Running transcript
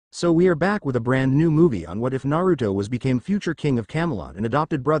So we are back with a brand new movie on what if Naruto became Future King of Camelot and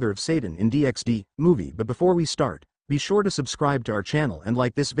adopted brother of Satan in DxD movie. But before we start, be sure to subscribe to our channel and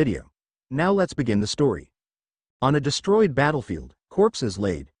like this video. Now let's begin the story. On a destroyed battlefield, corpses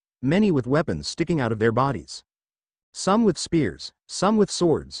laid, many with weapons sticking out of their bodies. Some with spears, some with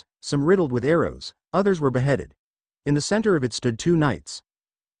swords, some riddled with arrows, others were beheaded. In the center of it stood two knights.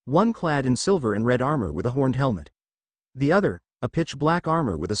 One clad in silver and red armor with a horned helmet. The other, a pitch-black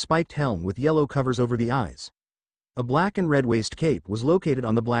armor with a spiked helm with yellow covers over the eyes. A black and red waist cape was located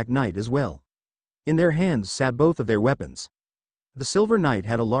on the Black Knight as well. In their hands sat both of their weapons. The Silver Knight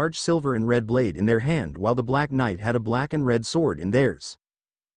had a large silver and red blade in their hand while the Black Knight had a black and red sword in theirs.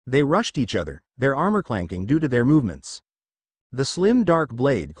 They rushed each other, their armor clanking due to their movements. The slim dark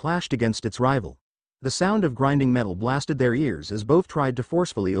blade clashed against its rival. The sound of grinding metal blasted their ears as both tried to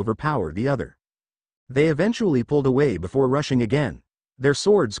forcefully overpower the other. They eventually pulled away before rushing again. Their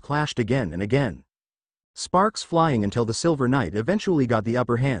swords clashed again and again. Sparks flying until the Silver Knight eventually got the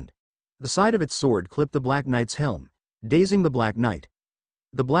upper hand. The side of its sword clipped the Black Knight's helm, dazing the Black Knight.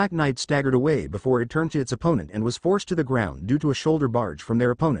 The Black Knight staggered away before it turned to its opponent and was forced to the ground due to a shoulder barge from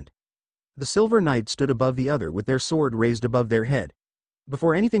their opponent. The Silver Knight stood above the other with their sword raised above their head.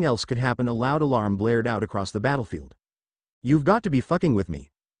 Before anything else could happen, a loud alarm blared out across the battlefield. "You've got to be fucking with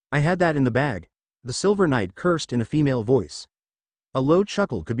me. I had that in the bag," the Silver Knight cursed in a female voice. A low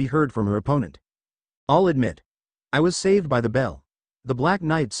chuckle could be heard from her opponent. "I'll admit. I was saved by the bell," the Black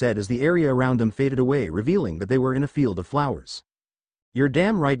Knight said as the area around them faded away, revealing that they were in a field of flowers. "You're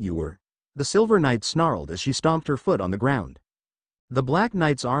damn right you were," the Silver Knight snarled as she stomped her foot on the ground. The Black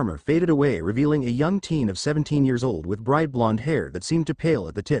Knight's armor faded away, revealing a young teen of 17 years old with bright blonde hair that seemed to pale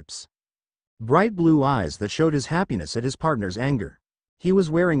at the tips. Bright blue eyes that showed his happiness at his partner's anger. He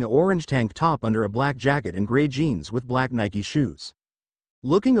was wearing an orange tank top under a black jacket and gray jeans with black Nike shoes.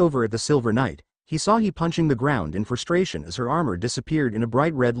 Looking over at the Silver Knight, he saw he punching the ground in frustration as her armor disappeared in a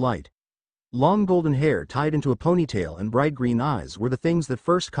bright red light. Long golden hair tied into a ponytail and bright green eyes were the things that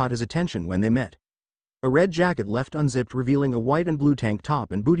first caught his attention when they met. A red jacket left unzipped, revealing a white and blue tank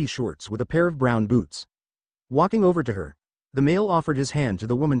top and booty shorts with a pair of brown boots. Walking over to her, the male offered his hand to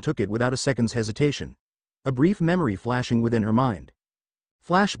the woman, took it without a second's hesitation. A brief memory flashing within her mind.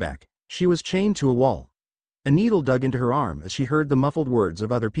 Flashback, she was chained to a wall. A needle dug into her arm as she heard the muffled words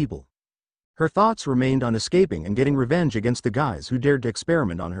of other people. Her thoughts remained on escaping and getting revenge against the guys who dared to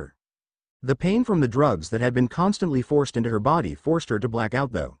experiment on her. The pain from the drugs that had been constantly forced into her body forced her to black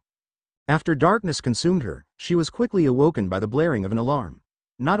out though. After darkness consumed her, she was quickly awoken by the blaring of an alarm.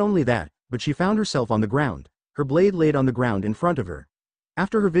 Not only that, but she found herself on the ground, her blade laid on the ground in front of her.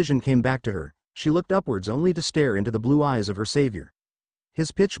 After her vision came back to her, she looked upwards only to stare into the blue eyes of her savior.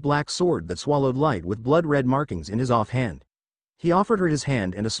 His pitch-black sword that swallowed light with blood-red markings in his offhand. He offered her his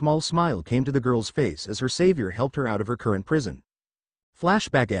hand and a small smile came to the girl's face as her savior helped her out of her current prison.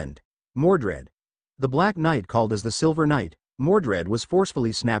 Flashback end. Mordred. The Black Knight called as the Silver Knight, Mordred was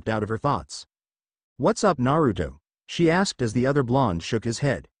forcefully snapped out of her thoughts. "What's up, Naruto?" she asked as the other blonde shook his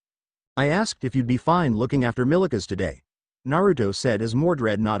head. "I asked if you'd be fine looking after Milikas today," Naruto said as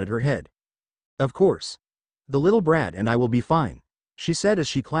Mordred nodded her head. "Of course. The little brat and I will be fine," she said as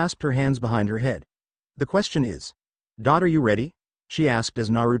she clasped her hands behind her head. "The question is, Dot, are you ready?" she asked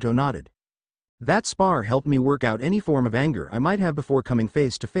as Naruto nodded. "That spar helped me work out any form of anger I might have before coming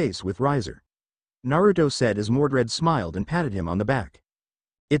face to face with Riser," Naruto said as Mordred smiled and patted him on the back.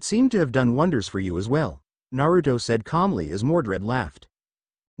 "It seemed to have done wonders for you as well," Naruto said calmly as Mordred laughed.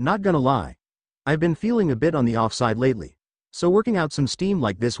 "Not gonna lie. I've been feeling a bit on the offside lately, so working out some steam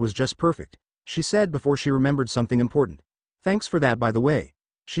like this was just perfect," she said before she remembered something important. "Thanks for that, by the way,"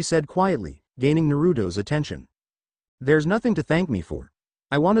 she said quietly, gaining Naruto's attention. "There's nothing to thank me for.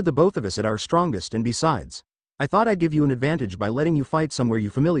 I wanted the both of us at our strongest, and besides, I thought I'd give you an advantage by letting you fight somewhere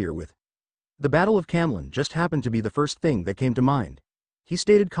you're familiar with." The Battle of Camelot just happened to be the first thing that came to mind, he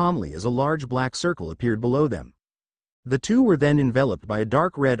stated calmly as a large black circle appeared below them. The two were then enveloped by a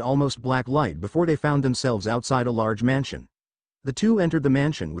dark red, almost black light before they found themselves outside a large mansion. The two entered the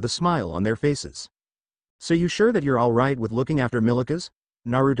mansion with a smile on their faces. "So you sure that you're all right with looking after Milikas?"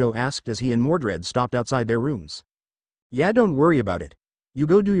 Naruto asked as he and Mordred stopped outside their rooms. "Yeah, don't worry about it. You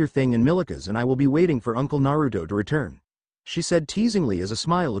go do your thing in Milikas and I will be waiting for Uncle Naruto to return," she said teasingly as a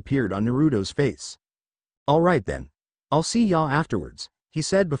smile appeared on Naruto's face. "All right then. I'll see y'all afterwards," he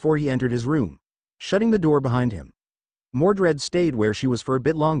said before he entered his room, shutting the door behind him. Mordred stayed where she was for a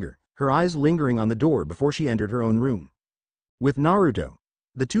bit longer, her eyes lingering on the door before she entered her own room. With Naruto,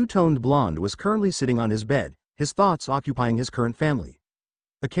 the two-toned blonde was currently sitting on his bed, his thoughts occupying his current family.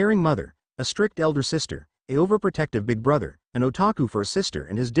 A caring mother, a strict elder sister, a overprotective big brother, an otaku for a sister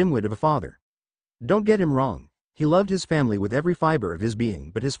and his dimwit of a father. Don't get him wrong, he loved his family with every fiber of his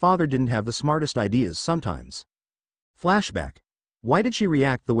being, but his father didn't have the smartest ideas sometimes. Flashback. Why did she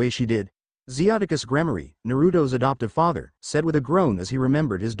react the way she did? Zeoticus Gremory, Naruto's adoptive father, said with a groan as he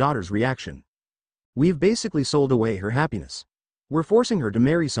remembered his daughter's reaction. We've basically sold away her happiness. We're forcing her to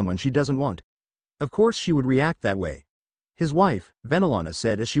marry someone she doesn't want. Of course she would react that way. His wife, Venelana,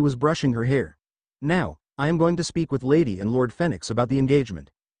 said as she was brushing her hair. Now, I am going to speak with Lady and Lord Phoenix about the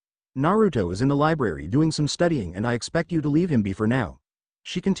engagement. Naruto is in the library doing some studying and I expect you to leave him be for now.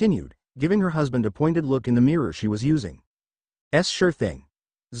 She continued, giving her husband a pointed look in the mirror she was using. Sure thing.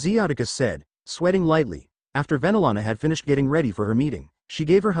 Zeoticus said, sweating lightly. After Venelana had finished getting ready for her meeting, she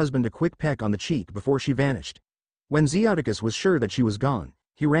gave her husband a quick peck on the cheek before she vanished. When Zeoticus was sure that she was gone,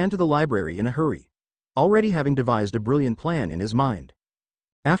 he ran to the library in a hurry, already having devised a brilliant plan in his mind.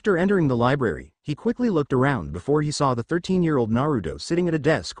 After entering the library, he quickly looked around before he saw the 13-year-old Naruto sitting at a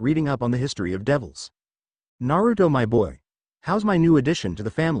desk reading up on the history of devils. Naruto, my boy. How's my new addition to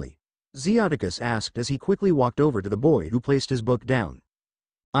the family? Zeoticus asked as he quickly walked over to the boy who placed his book down.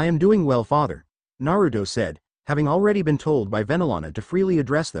 I am doing well, father, Naruto said, having already been told by Venelana to freely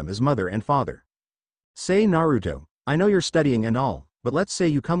address them as mother and father. Say, Naruto, I know you're studying and all, but let's say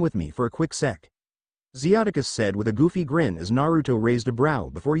you come with me for a quick sec. Zeoticus said with a goofy grin as Naruto raised a brow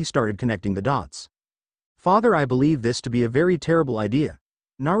before he started connecting the dots. Father, I believe this to be a very terrible idea,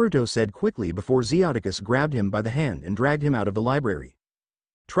 Naruto said quickly before Zeoticus grabbed him by the hand and dragged him out of the library.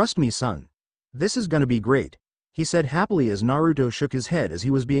 Trust me, son. This is gonna be great, he said happily as Naruto shook his head as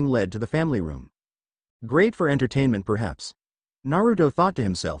he was being led to the family room. Great for entertainment perhaps, Naruto thought to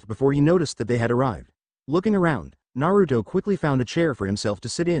himself before he noticed that they had arrived. Looking around, Naruto quickly found a chair for himself to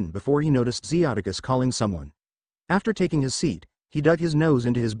sit in before he noticed Zeoticus calling someone. After taking his seat, he dug his nose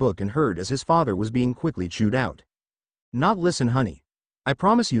into his book and heard as his father was being quickly chewed out. Not listen, honey. I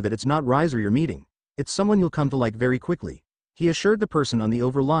promise you that it's not Riser you're meeting, it's someone you'll come to like very quickly, he assured the person on the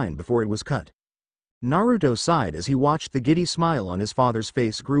over line before it was cut. Naruto sighed as he watched the giddy smile on his father's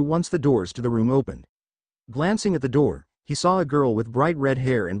face grew once the doors to the room opened. Glancing at the door, he saw a girl with bright red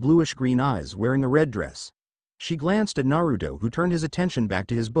hair and bluish-green eyes wearing a red dress. She glanced at Naruto, who turned his attention back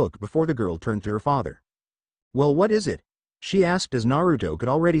to his book before the girl turned to her father. Well, what is it? She asked as Naruto could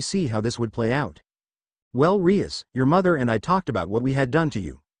already see how this would play out. Well, Rias, your mother and I talked about what we had done to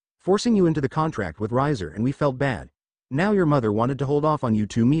you, forcing you into the contract with Riser, and we felt bad. Now your mother wanted to hold off on you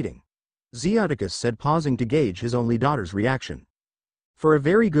two meeting, Zeoticus said, pausing to gauge his only daughter's reaction. For a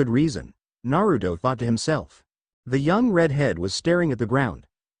very good reason, Naruto thought to himself. The young redhead was staring at the ground,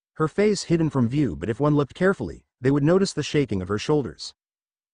 her face hidden from view, but if one looked carefully, they would notice the shaking of her shoulders.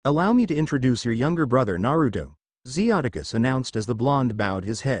 Allow me to introduce your younger brother Naruto, Zeoticus announced as the blonde bowed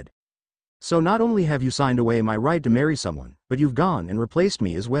his head. So not only have you signed away my right to marry someone, but you've gone and replaced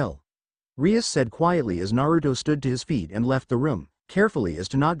me as well, Rias said quietly as Naruto stood to his feet and left the room, carefully as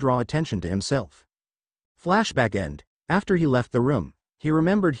to not draw attention to himself. Flashback end. After he left the room, he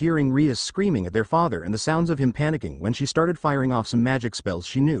remembered hearing Rias screaming at their father and the sounds of him panicking when she started firing off some magic spells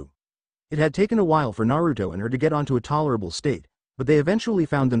she knew. It had taken a while for Naruto and her to get onto a tolerable state, but they eventually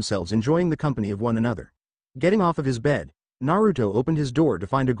found themselves enjoying the company of one another. Getting off of his bed, Naruto opened his door to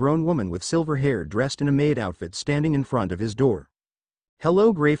find a grown woman with silver hair dressed in a maid outfit standing in front of his door.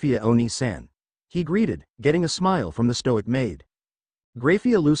 Hello, Graphia Oni-san, he greeted, getting a smile from the stoic maid.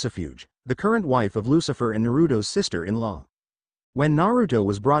 Graphia Lucifuge, the current wife of Lucifer and Naruto's sister-in-law. When Naruto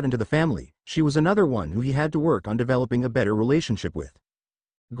was brought into the family, she was another one who he had to work on developing a better relationship with.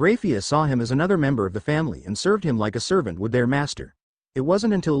 Graphia saw him as another member of the family and served him like a servant would their master. It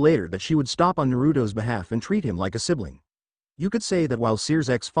wasn't until later that she would stop on Naruto's behalf and treat him like a sibling. You could say that while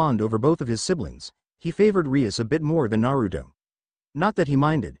Searsx fawned over both of his siblings, he favored Rias a bit more than Naruto. Not that he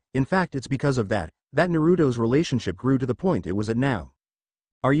minded, in fact it's because of that Naruto's relationship grew to the point it was at now.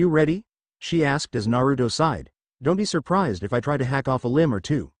 Are you ready? She asked as Naruto sighed. Don't be surprised if I try to hack off a limb or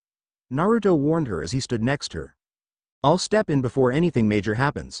two, Naruto warned her as he stood next to her. I'll step in before anything major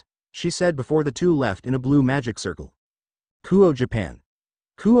happens, she said before the two left in a blue magic circle. Kuo, Japan.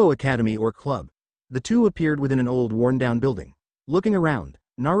 Kuo Academy or Club. The two appeared within an old worn-down building. Looking around,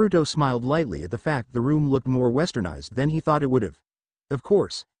 Naruto smiled lightly at the fact the room looked more westernized than he thought it would have. Of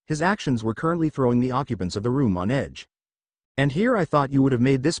course, his actions were currently throwing the occupants of the room on edge. And here I thought you would have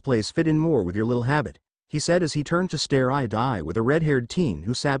made this place fit in more with your little habit, he said as he turned to stare eye to eye with a red-haired teen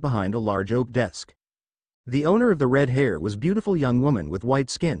who sat behind a large oak desk. The owner of the red hair was a beautiful young woman with white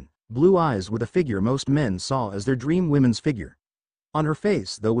skin, blue eyes, with a figure most men saw as their dream women's figure. On her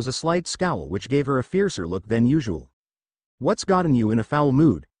face, though, was a slight scowl which gave her a fiercer look than usual. What's gotten you in a foul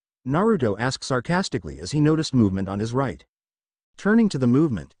mood? Naruto asked sarcastically as he noticed movement on his right. Turning to the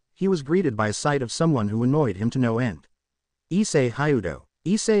movement, he was greeted by a sight of someone who annoyed him to no end. Issei Hyudo.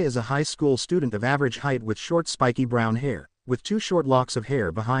 Issei is a high school student of average height with short spiky brown hair, with 2 short locks of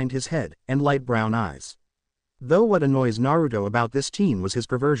hair behind his head, and light brown eyes. Though what annoys Naruto about this teen was his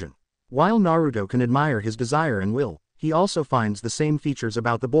perversion. While Naruto can admire his desire and will, he also finds the same features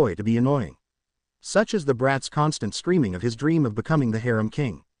about the boy to be annoying. Such as the brat's constant screaming of his dream of becoming the harem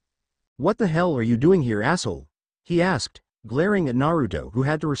king. "What the hell are you doing here, asshole?" he asked, glaring at Naruto, who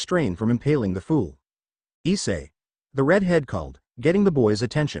had to restrain from impaling the fool. "Issei," the redhead called, getting the boy's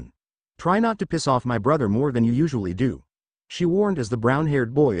attention. "Try not to piss off my brother more than you usually do," she warned as the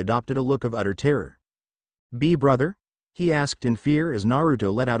brown-haired boy adopted a look of utter terror. "Be brother?" he asked in fear as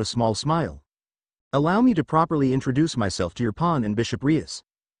Naruto let out a small smile. "Allow me to properly introduce myself to your pawn and Bishop Rias,"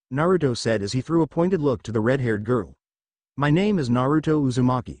 Naruto said as he threw a pointed look to the red-haired girl. "My name is Naruto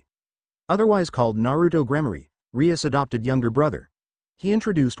Uzumaki. Otherwise called Naruto Gremory, Rias' adopted younger brother," he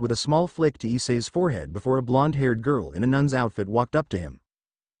introduced with a small flick to Issei's forehead before a blonde-haired girl in a nun's outfit walked up to him.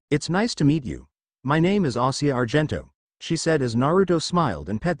 "It's nice to meet you. My name is Asia Argento," she said as Naruto smiled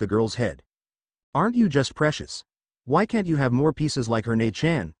and pet the girl's head. "Aren't you just precious? Why can't you have more pieces like her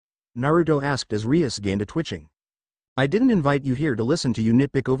Nei-chan?" Naruto asked as Rias gained a twitching. "I didn't invite you here to listen to you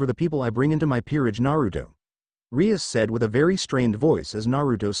nitpick over the people I bring into my peerage, Naruto," Rias said with a very strained voice as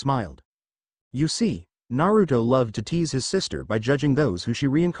Naruto smiled. You see, Naruto loved to tease his sister by judging those who she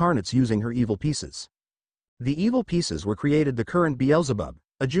reincarnates using her evil pieces. The evil pieces were created the current Beelzebub,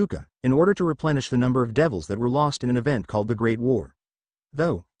 Ajuka, in order to replenish the number of devils that were lost in an event called the Great War.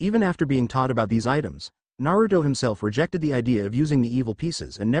 Though, even after being taught about these items, Naruto himself rejected the idea of using the evil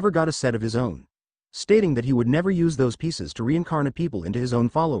pieces and never got a set of his own, stating that he would never use those pieces to reincarnate people into his own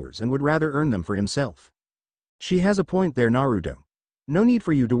followers and would rather earn them for himself. She has a point there, Naruto. No need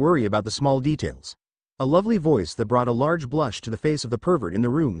for you to worry about the small details. A lovely voice that brought a large blush to the face of the pervert in the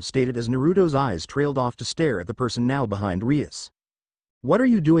room stated as Naruto's eyes trailed off to stare at the person now behind Rias. "What are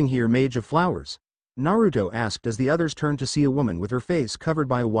you doing here, Mage of Flowers?" Naruto asked as the others turned to see a woman with her face covered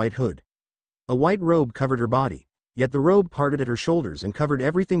by a white hood. A white robe covered her body, yet the robe parted at her shoulders and covered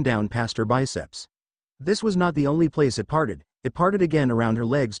everything down past her biceps. This was not the only place it parted again around her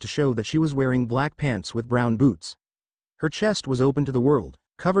legs to show that she was wearing black pants with brown boots. Her chest was open to the world,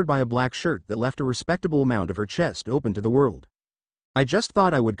 covered by a black shirt that left a respectable amount of her chest open to the world. "I just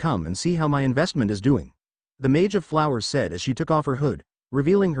thought I would come and see how my investment is doing," the Mage of Flowers said as she took off her hood,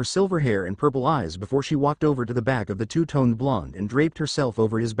 revealing her silver hair and purple eyes before she walked over to the back of the two-toned blonde and draped herself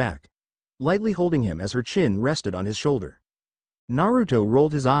over his back, lightly holding him as her chin rested on his shoulder. Naruto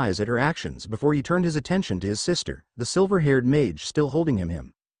rolled his eyes at her actions before he turned his attention to his sister, the silver-haired mage still holding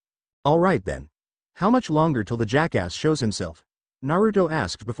him. "All right then. How much longer till the jackass shows himself?" Naruto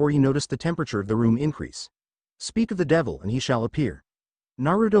asked before he noticed the temperature of the room increase. "Speak of the devil and he shall appear,"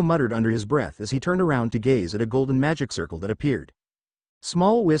 Naruto muttered under his breath as he turned around to gaze at a golden magic circle that appeared.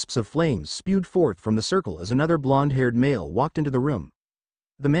 Small wisps of flames spewed forth from the circle as another blonde-haired male walked into the room.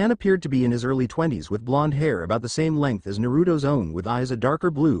 The man appeared to be in his early 20s with blonde hair about the same length as Naruto's own with eyes a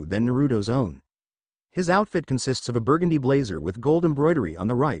darker blue than Naruto's own. His outfit consists of a burgundy blazer with gold embroidery on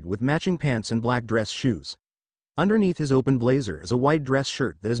the right with matching pants and black dress shoes. Underneath his open blazer is a white dress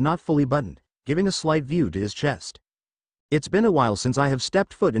shirt that is not fully buttoned, giving a slight view to his chest. "It's been a while since I have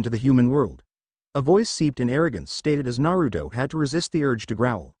stepped foot into the human world," a voice seeped in arrogance stated as Naruto had to resist the urge to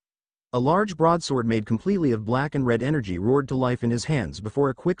growl. A large broadsword made completely of black and red energy roared to life in his hands before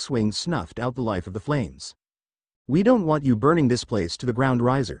a quick swing snuffed out the life of the flames. "We don't want you burning this place to the ground,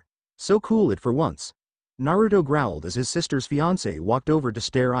 Riser. So cool it for once," Naruto growled as his sister's fiancé walked over to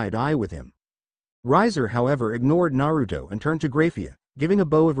stare eye to eye with him. Riser, however, ignored Naruto and turned to Graphia, giving a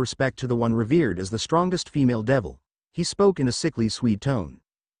bow of respect to the one revered as the strongest female devil. He spoke in a sickly sweet tone.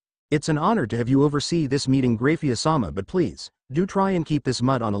 "It's an honor to have you oversee this meeting, Graphia-sama, but please, do try and keep this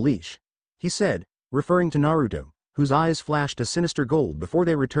mutt on a leash," he said, referring to Naruto, whose eyes flashed a sinister gold before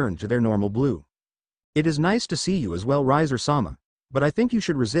they returned to their normal blue. "It is nice to see you as well, Riser-sama, but I think you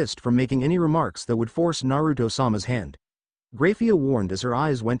should resist from making any remarks that would force Naruto-sama's hand," Graphia warned as her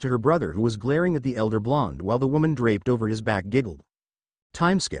eyes went to her brother who was glaring at the elder blonde while the woman draped over his back giggled.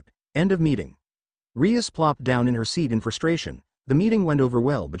 Time skip. End of meeting. Rias plopped down in her seat in frustration. The meeting went over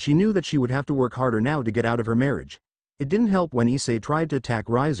well, but she knew that she would have to work harder now to get out of her marriage. It didn't help when Issei tried to attack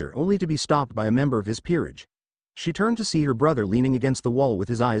Riser only to be stopped by a member of his peerage. She turned to see her brother leaning against the wall with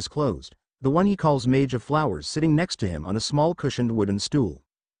his eyes closed, the one he calls Mage of Flowers sitting next to him on a small cushioned wooden stool.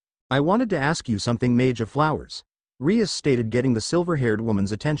 "I wanted to ask you something, Mage of Flowers," Rias stated, getting the silver-haired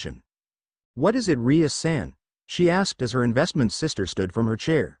woman's attention. "What is it, Rias-san?" she asked as her investment sister stood from her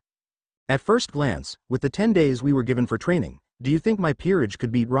chair. At first glance, with the 10 days we were given for training, do you think my peerage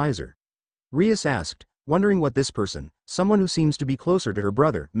could beat Riser? Rias asked, wondering what this person, someone who seems to be closer to her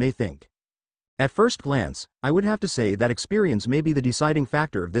brother, may think. At first glance, I would have to say that experience may be the deciding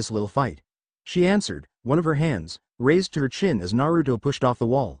factor of this little fight. She answered, one of her hands raised to her chin as Naruto pushed off the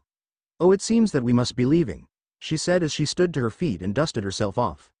wall. Oh, it seems that we must be leaving, she said as she stood to her feet and dusted herself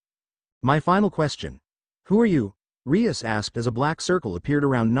off. My final question. Who are you? Rias asked as a black circle appeared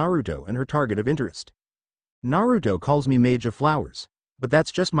around Naruto and her target of interest. Naruto calls me Mage of Flowers, but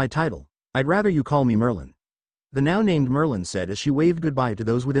that's just my title. I'd rather you call me Merlin. The now named Merlin said as she waved goodbye to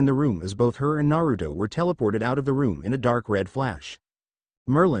those within the room as both her and Naruto were teleported out of the room in a dark red flash.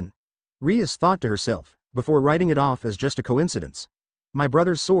 Merlin? Rias thought to herself, before writing it off as just a coincidence. My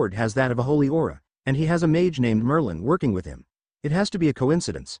brother's sword has that of a holy aura, and he has a mage named Merlin working with him. It has to be a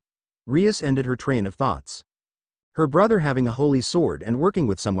coincidence. Rias ended her train of thoughts. Her brother having a holy sword and working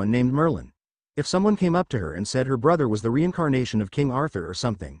with someone named Merlin. If someone came up to her and said her brother was the reincarnation of King Arthur or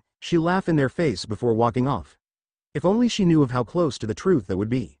something, she'd laugh in their face before walking off. If only she knew of how close to the truth that would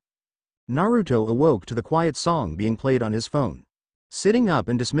be. Naruto awoke to the quiet song being played on his phone. Sitting up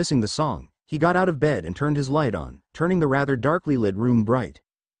and dismissing the song, he got out of bed and turned his light on, turning the rather darkly lit room bright.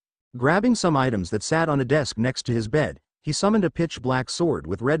 Grabbing some items that sat on a desk next to his bed, he summoned a pitch-black sword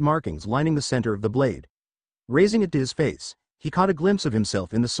with red markings lining the center of the blade. Raising it to his face, he caught a glimpse of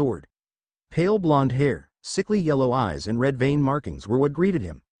himself in the sword. Pale blonde hair, sickly yellow eyes and red vein markings were what greeted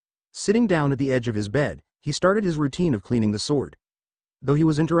him. Sitting down at the edge of his bed, he started his routine of cleaning the sword. Though he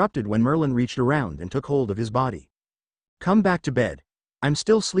was interrupted when Merlin reached around and took hold of his body. Come back to bed. I'm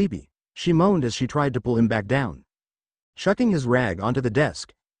still sleepy, she moaned as she tried to pull him back down. Chucking his rag onto the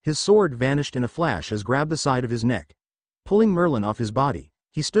desk, his sword vanished in a flash as grabbed the side of his neck. Pulling Merlin off his body,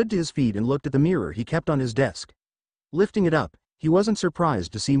 he stood to his feet and looked at the mirror he kept on his desk. Lifting it up, he wasn't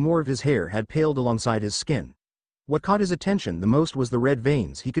surprised to see more of his hair had paled alongside his skin. What caught his attention the most was the red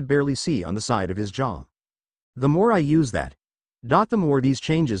veins he could barely see on the side of his jaw. The more I use that, the more these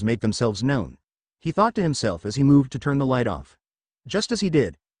changes make themselves known, he thought to himself as he moved to turn the light off. Just as he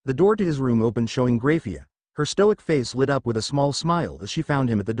did, the door to his room opened showing Graphia. Her stoic face lit up with a small smile as she found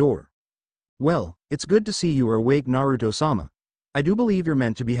him at the door. Well, it's good to see you are awake, Naruto-sama. I do believe you're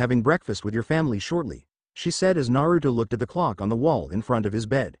meant to be having breakfast with your family shortly, she said as Naruto looked at the clock on the wall in front of his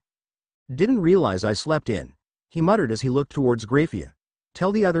bed. Didn't realize I slept in, he muttered as he looked towards Graphia.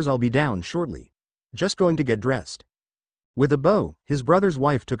 Tell the others I'll be down shortly. Just going to get dressed. With a bow, his brother's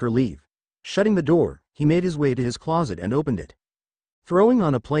wife took her leave. Shutting the door, he made his way to his closet and opened it. Throwing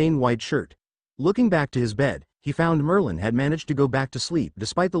on a plain white shirt. Looking back to his bed, he found Merlin had managed to go back to sleep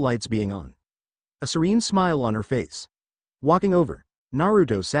despite the lights being on. A serene smile on her face. Walking over,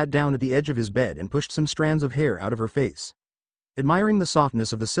 Naruto sat down at the edge of his bed and pushed some strands of hair out of her face. Admiring the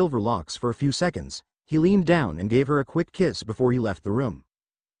softness of the silver locks for a few seconds, he leaned down and gave her a quick kiss before he left the room.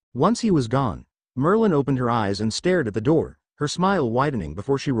 Once he was gone, Merlin opened her eyes and stared at the door, her smile widening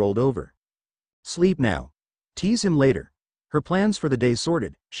before she rolled over. Sleep now. Tease him later. Her plans for the day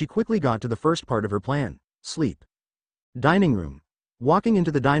sorted, she quickly got to the first part of her plan, sleep. Dining room. Walking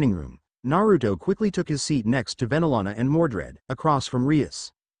into the dining room, Naruto quickly took his seat next to Venelana and Mordred, across from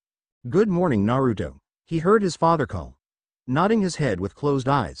Rias. Good morning, Naruto. He heard his father call. Nodding his head with closed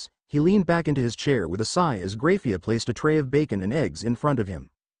eyes, he leaned back into his chair with a sigh as Graphia placed a tray of bacon and eggs in front of him.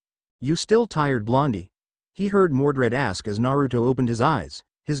 You still tired, Blondie? He heard Mordred ask as Naruto opened his eyes,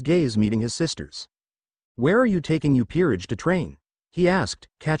 his gaze meeting his sister's. Where are you taking your peerage to train? He asked,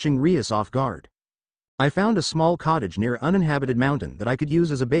 catching Rias off guard. I found a small cottage near an uninhabited mountain that I could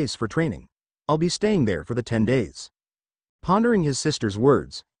use as a base for training. I'll be staying there for the 10 days. Pondering his sister's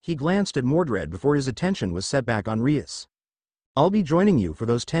words, he glanced at Mordred before his attention was set back on Rias. I'll be joining you for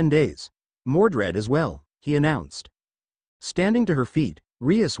those 10 days. Mordred as well, he announced. Standing to her feet,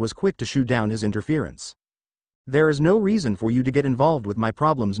 Rias was quick to shoot down his interference. There is no reason for you to get involved with my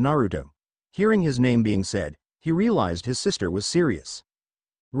problems, Naruto. Hearing his name being said, he realized his sister was serious.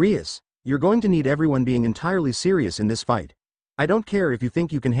 Rias, you're going to need everyone being entirely serious in this fight. I don't care if you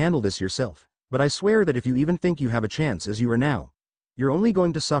think you can handle this yourself, but I swear that if you even think you have a chance as you are now, you're only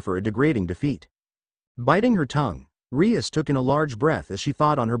going to suffer a degrading defeat. Biting her tongue, Rias took in a large breath as she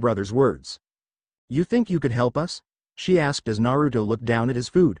thought on her brother's words. You think you could help us? She asked as Naruto looked down at his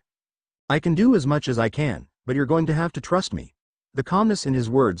food. I can do as much as I can, but you're going to have to trust me. The calmness in his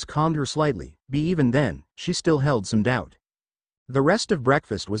words calmed her slightly, but even then, she still held some doubt. The rest of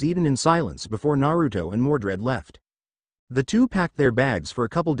breakfast was eaten in silence before Naruto and Mordred left. The two packed their bags for a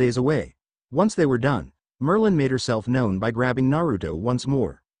couple days away. Once they were done, Merlin made herself known by grabbing Naruto once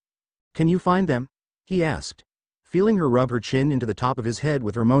more. Can you find them? He asked. feeling her rub her chin into the top of his head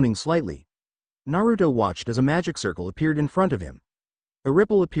with her moaning slightly. Naruto watched as a magic circle appeared in front of him. A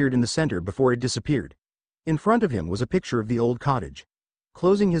ripple appeared in the center before it disappeared. In front of him was a picture of the old cottage.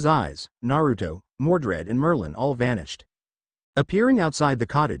 Closing his eyes, Naruto, Mordred and Merlin all vanished. Appearing outside the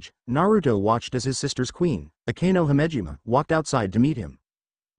cottage, Naruto watched as his sister's queen, Akeno Himejima, walked outside to meet him.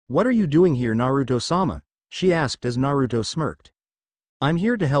 "What are you doing here, Naruto-sama?" she asked as Naruto smirked. "I'm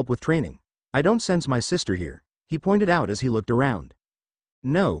here to help with training. I don't sense my sister here," he pointed out as he looked around.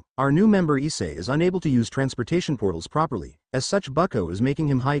 "No, our new member Issei is unable to use transportation portals properly, as such Bucko is making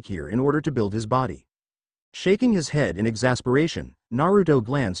him hike here in order to build his body." Shaking his head in exasperation, Naruto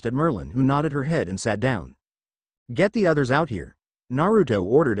glanced at Merlin, who nodded her head and sat down. "Get the others out here," Naruto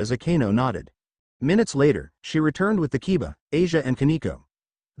ordered as Akeno nodded. Minutes later, she returned with the Kiba, Asia and Kaneko.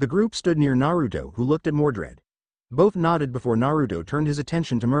 The group stood near Naruto, who looked at Mordred. Both nodded before Naruto turned his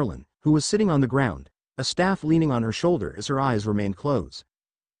attention to Merlin, who was sitting on the ground, a staff leaning on her shoulder as her eyes remained closed.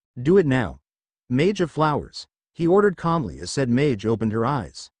 "Do it now. Mage of Flowers," he ordered calmly as said mage opened her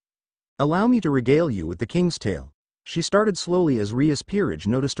eyes. "Allow me to regale you with the king's tale." She started slowly as Rias Peerage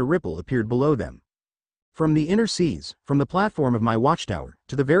noticed a ripple appeared below them. "From the inner seas, from the platform of my watchtower,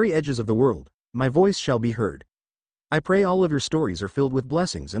 to the very edges of the world, my voice shall be heard. I pray all of your stories are filled with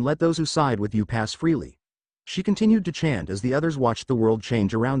blessings and let those who side with you pass freely." She continued to chant as the others watched the world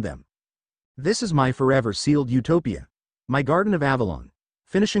change around them. "This is my forever sealed utopia. My garden of Avalon."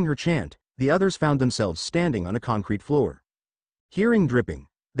 Finishing her chant, the others found themselves standing on a concrete floor. Hearing dripping,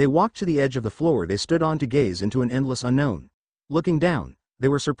 they walked to the edge of the floor they stood on to gaze into an endless unknown. Looking down, they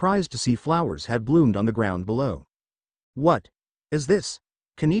were surprised to see flowers had bloomed on the ground below. "What is this?"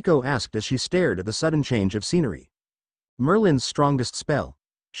 Kaneko asked as she stared at the sudden change of scenery. "Merlin's strongest spell.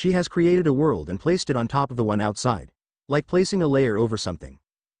 She has created a world and placed it on top of the one outside. Like placing a layer over something.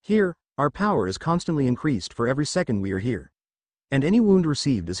 Here, our power is constantly increased for every second we are here. And any wound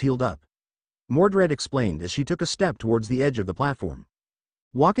received is healed up." Mordred explained as she took a step towards the edge of the platform.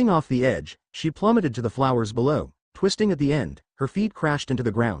 Walking off the edge, she plummeted to the flowers below, twisting at the end, her feet crashed into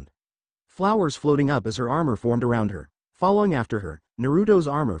the ground. Flowers floating up as her armor formed around her. Following after her, Naruto's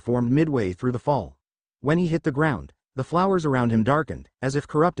armor formed midway through the fall. When he hit the ground, the flowers around him darkened, as if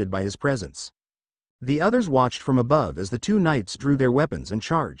corrupted by his presence. The others watched from above as the two knights drew their weapons and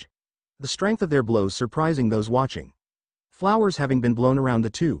charged. The strength of their blows surprising those watching. Flowers having been blown around the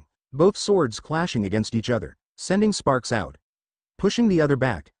two, both swords clashing against each other, sending sparks out. Pushing the other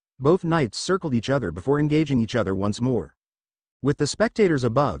back, both knights circled each other before engaging each other once more. With the spectators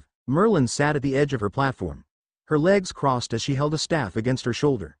above, Merlin sat at the edge of her platform. Her legs crossed as she held a staff against her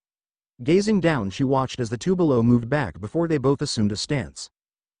shoulder. Gazing down, she watched as the two below moved back before they both assumed a stance.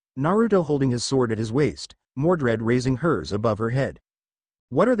 Naruto holding his sword at his waist, Mordred raising hers above her head.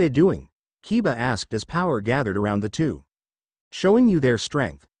 "What are they doing?" Kiba asked as power gathered around the two. "Showing you their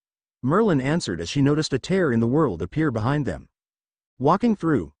strength," Merlin answered as she noticed a tear in the world appear behind them. Walking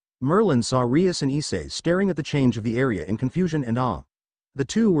through, Merlin saw Rias and Issei staring at the change of the area in confusion and awe. The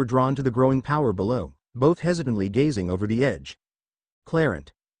two were drawn to the growing power below, both hesitantly gazing over the edge.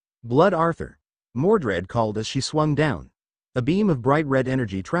 "Clarent. Blood Arthur," Mordred called as she swung down. A beam of bright red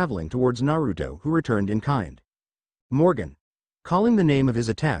energy traveling towards Naruto, who returned in kind. "Morgan." Calling the name of his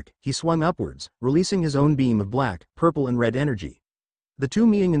attack, he swung upwards, releasing his own beam of black, purple and red energy. The two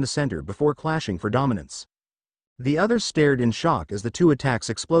meeting in the center before clashing for dominance. The others stared in shock as the two attacks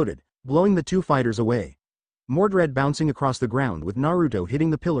exploded, blowing the two fighters away. Mordred bouncing across the ground with Naruto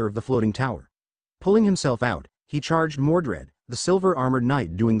hitting the pillar of the floating tower. Pulling himself out, he charged Mordred, the silver-armored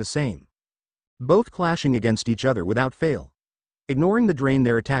knight doing the same. Both clashing against each other without fail. Ignoring the drain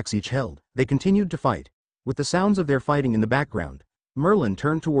their attacks each held, they continued to fight. With the sounds of their fighting in the background, Merlin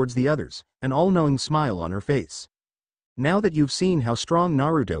turned towards the others, an all-knowing smile on her face. "Now that you've seen how strong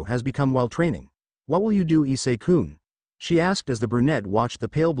Naruto has become while training, what will you do, Issei-kun?" she asked as the brunette watched the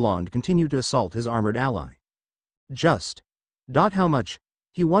pale blonde continue to assault his armored ally. "Just. How much?"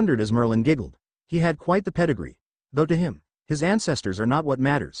 he wondered as Merlin giggled. He had quite the pedigree, though to him, his ancestors are not what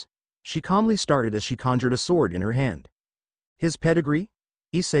matters. She calmly started as she conjured a sword in her hand. "His pedigree?"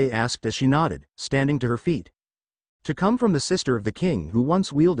 Issei asked as she nodded, standing to her feet. "To come from the sister of the king who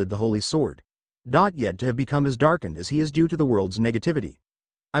once wielded the holy sword. Yet to have become as darkened as he is due to the world's negativity.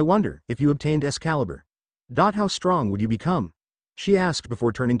 I wonder, if you obtained Excalibur. How strong would you become?" she asked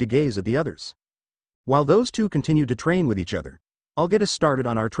before turning to gaze at the others. While those two continued to train with each other, "I'll get us started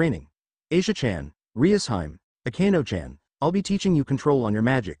on our training. Asia-chan, Riasheim, Akeno-chan, I'll be teaching you control on your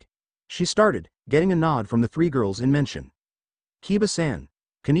magic." She started, getting a nod from the three girls in mention. "Kiba-san,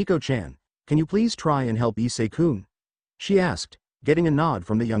 Kaneko-chan, can you please try and help Issei-kun?" she asked, getting a nod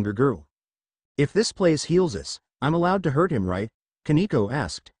from the younger girl. "If this place heals us, I'm allowed to hurt him, right? Kaneko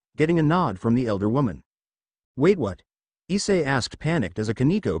asked, getting a nod from the elder woman. Wait, what? Issei asked, panicked as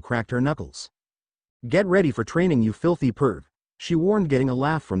Kaneko cracked her knuckles. Get ready for training, you filthy perv, she warned, getting a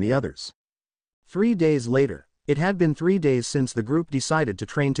laugh from the others. 3 days later. It had been 3 days since the group decided to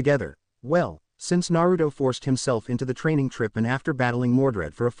train together. Well, since Naruto forced himself into the training trip and after battling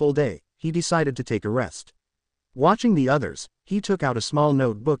Mordred for a full day, he decided to take a rest. Watching the others, he took out a small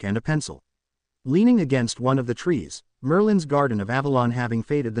notebook and a pencil. Leaning against one of the trees, Merlin's Garden of Avalon having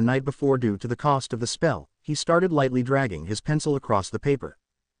faded the night before due to the cost of the spell, he started lightly dragging his pencil across the paper.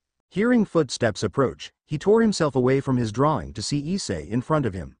 Hearing footsteps approach, he tore himself away from his drawing to see Issei in front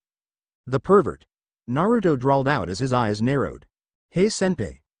of him. The pervert. Naruto drawled out as his eyes narrowed. Hey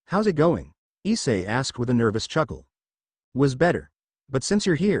senpai, how's it going? Issei asked with a nervous chuckle. Was better. But since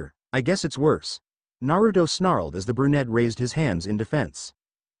you're here, I guess it's worse. Naruto snarled as the brunette raised his hands in defense.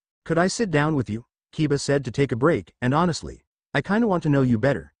 Could I sit down with you? Kiba said to take a break, and honestly, I kinda want to know you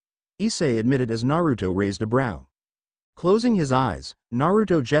better. Issei admitted as Naruto raised a brow. Closing his eyes,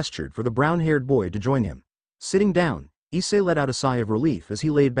 Naruto gestured for the brown-haired boy to join him. Sitting down, Issei let out a sigh of relief as he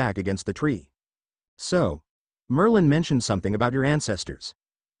laid back against the tree. So, Merlin mentioned something about your ancestors.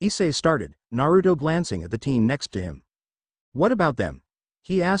 Issei started, Naruto glancing at the teen next to him. What about them?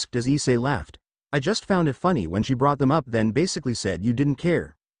 He asked as Issei laughed. I just found it funny when she brought them up, then basically said you didn't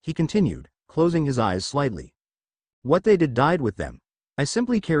care, he continued, closing his eyes slightly. What they did died with them. I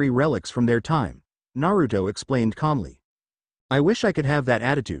simply carry relics from their time, Naruto explained calmly. I wish I could have that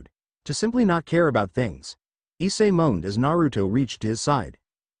attitude, to simply not care about things. Issei moaned as Naruto reached to his side.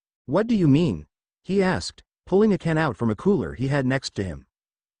 What do you mean? He asked, pulling a can out from a cooler he had next to him.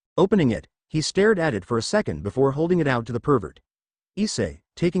 Opening it, he stared at it for a second before holding it out to the pervert. Issei,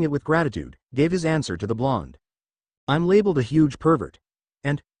 taking it with gratitude, gave his answer to the blonde. I'm labeled a huge pervert.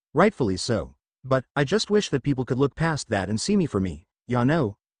 And, rightfully so. But, I just wish that people could look past that and see me for me, ya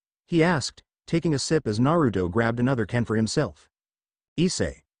know? He asked, taking a sip as Naruto grabbed another can for himself.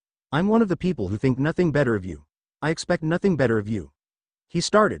 Issei. I'm one of the people who think nothing better of you. I expect nothing better of you. He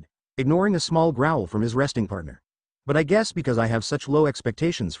started, ignoring a small growl from his resting partner. But I guess because I have such low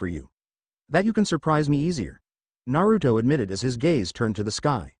expectations for you. That you can surprise me easier. Naruto admitted as his gaze turned to the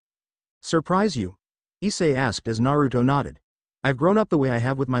sky. Surprise you? Issei asked as Naruto nodded. I've grown up the way I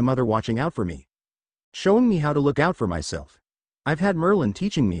have with my mother watching out for me. Showing me how to look out for myself. I've had Merlin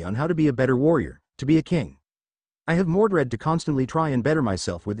teaching me on how to be a better warrior, to be a king. I have Mordred to constantly try and better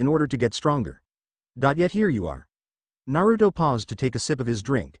myself with in order to get stronger. Yet here you are. Naruto paused to take a sip of his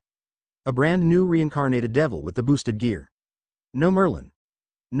drink. A brand new reincarnated devil with the boosted gear. No Merlin.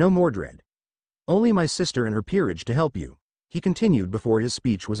 No Mordred. Only my sister and her peerage to help you, he continued before his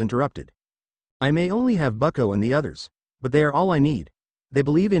speech was interrupted. I may only have Bucko and the others, but they are all I need. They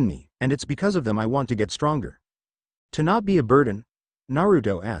believe in me, and it's because of them I want to get stronger. To not be a burden?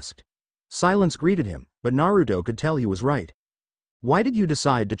 Naruto asked. Silence greeted him, but Naruto could tell he was right. Why did you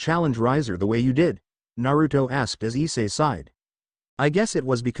decide to challenge Riser the way you did? Naruto asked as Issei sighed. I guess it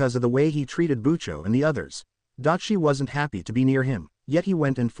was because of the way he treated Bucho and the others. She wasn't happy to be near him, yet he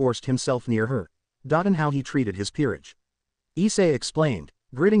went and forced himself near her. And how he treated his peerage. Issei explained,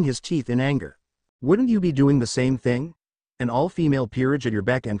 gritting his teeth in anger. Wouldn't you be doing the same thing? An all-female peerage at your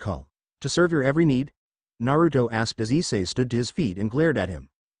beck and call, to serve your every need? Naruto asked as Issei stood to his feet and glared at him.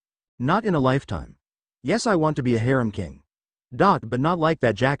 Not in a lifetime. Yes, I want to be a harem king. But not like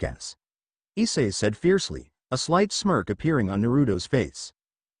that jackass. Issei said fiercely, a slight smirk appearing on Naruto's face.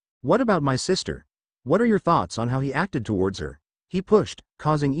 What about my sister? What are your thoughts on how he acted towards her? He pushed,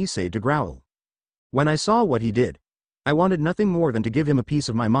 causing Issei to growl. When I saw what he did, I wanted nothing more than to give him a piece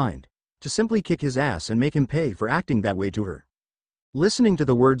of my mind, to simply kick his ass and make him pay for acting that way to her. Listening to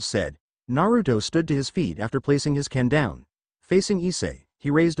the words said, Naruto stood to his feet after placing his can down. Facing Issei,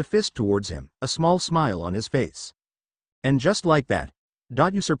 he raised a fist towards him, a small smile on his face. And just like that.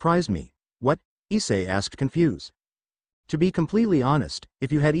 You surprised me. What? Issei asked confused. To be completely honest,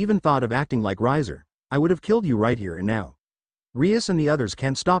 if you had even thought of acting like Riser, I would have killed you right here and now. Rias and the others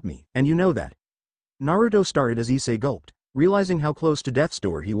can't stop me, and you know that. Naruto started as Issei gulped, realizing how close to death's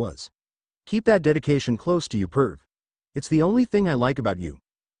door he was. Keep that dedication close to you, perv. It's the only thing I like about you.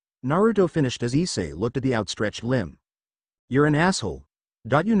 Naruto finished as Issei looked at the outstretched limb. You're an asshole.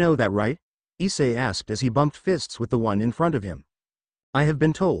 You know that, right? Issei asked as he bumped fists with the one in front of him. I have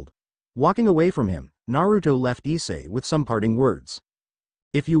been told. Walking away from him, Naruto left Issei with some parting words.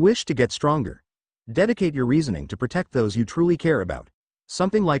 If you wish to get stronger, dedicate your reasoning to protect those you truly care about.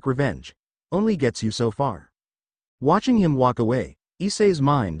 Something like revenge only gets you so far. Watching him walk away, Issei's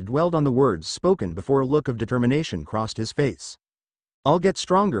mind dwelled on the words spoken before a look of determination crossed his face. I'll get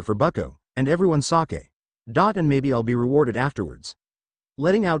stronger for Bucko, and everyone's sake. And maybe I'll be rewarded afterwards.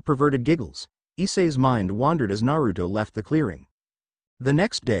 Letting out perverted giggles, Issei's mind wandered as Naruto left the clearing. The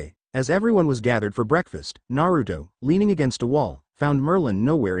next day, as everyone was gathered for breakfast, Naruto, leaning against a wall, found Merlin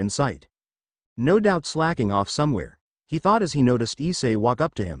nowhere in sight. No doubt slacking off somewhere, he thought as he noticed Issei walk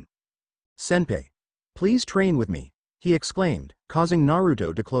up to him. "Senpai. Please train with me," he exclaimed, causing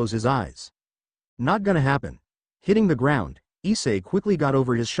Naruto to close his eyes. "Not gonna happen." Hitting the ground, Issei quickly got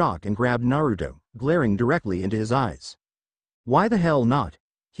over his shock and grabbed Naruto, glaring directly into his eyes. "Why the hell not?"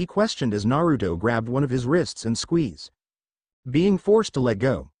 he questioned as Naruto grabbed one of his wrists and squeezed. Being forced to let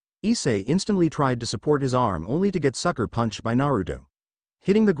go, Issei instantly tried to support his arm only to get sucker punched by Naruto.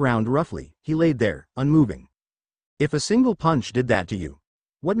 Hitting the ground roughly, he laid there, unmoving. "If a single punch did that to you,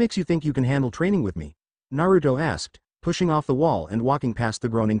 what makes you think you can handle training with me?" Naruto asked, pushing off the wall and walking past the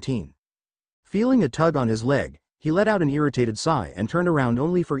groaning teen. Feeling a tug on his leg, he let out an irritated sigh and turned around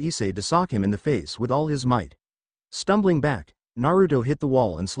only for Issei to sock him in the face with all his might. Stumbling back, Naruto hit the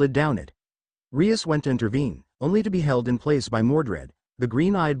wall and slid down it. Rias went to intervene, only to be held in place by Mordred, the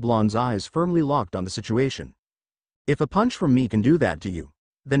green-eyed blonde's eyes firmly locked on the situation. "If a punch from me can do that to you,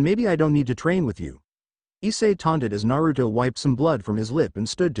 then maybe I don't need to train with you," Issei taunted as Naruto wiped some blood from his lip and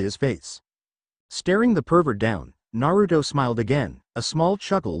stood to his face. Staring the pervert down, Naruto smiled again, a small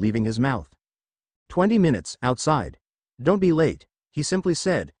chuckle leaving his mouth. 20 minutes, outside. Don't be late, he simply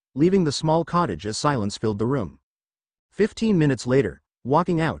said, leaving the small cottage as silence filled the room. 15 minutes later,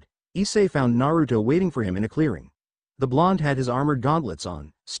 walking out, Issei found Naruto waiting for him in a clearing. The blonde had his armored gauntlets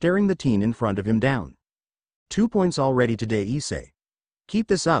on, staring the teen in front of him down. 2 points already today, Issei. Keep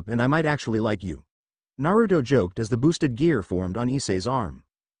this up and I might actually like you. Naruto joked as the boosted gear formed on Issei's arm.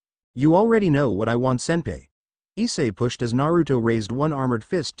 You already know what I want, senpai. Issei pushed as Naruto raised one armored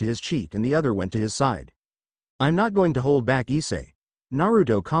fist to his cheek and the other went to his side. I'm not going to hold back, Issei.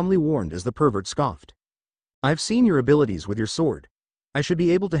 Naruto calmly warned as the pervert scoffed. I've seen your abilities with your sword. I should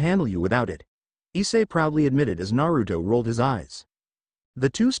be able to handle you without it, Issei proudly admitted as Naruto rolled his eyes. The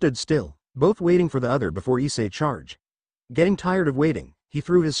two stood still, both waiting for the other before Issei charged. Getting tired of waiting, he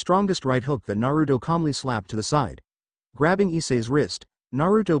threw his strongest right hook that Naruto calmly slapped to the side. Grabbing Issei's wrist,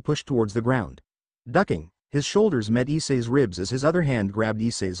 Naruto pushed towards the ground. Ducking, his shoulders met Issei's ribs as his other hand grabbed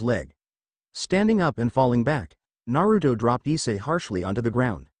Issei's leg. Standing up and falling back, Naruto dropped Issei harshly onto the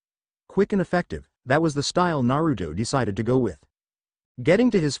ground. Quick and effective, that was the style Naruto decided to go with.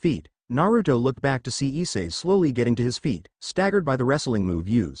 Getting to his feet, Naruto looked back to see Issei slowly getting to his feet, staggered by the wrestling move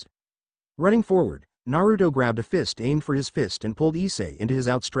used. Running forward, Naruto grabbed a fist aimed for his fist and pulled Issei into his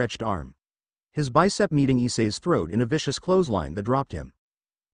outstretched arm. His bicep meeting Issei's throat in a vicious clothesline that dropped him.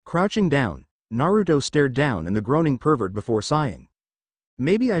 Crouching down, Naruto stared down at the groaning pervert before sighing.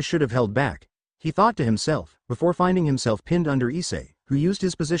 Maybe I should have held back, he thought to himself, before finding himself pinned under Issei, who used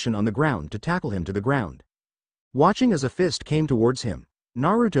his position on the ground to tackle him to the ground. Watching as a fist came towards him,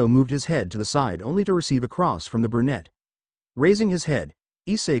 Naruto moved his head to the side only to receive a cross from the brunette. Raising his head,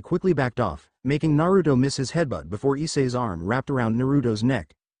 Issei quickly backed off, making Naruto miss his headbutt before Issei's arm wrapped around Naruto's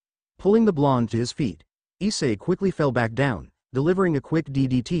neck. Pulling the blonde to his feet, Issei quickly fell back down, delivering a quick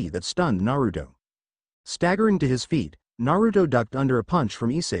DDT that stunned Naruto. Staggering to his feet, Naruto ducked under a punch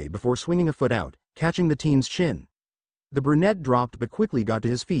from Issei before swinging a foot out, catching the teen's chin. The brunette dropped but quickly got to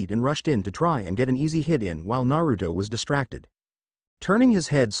his feet and rushed in to try and get an easy hit in while Naruto was distracted. Turning his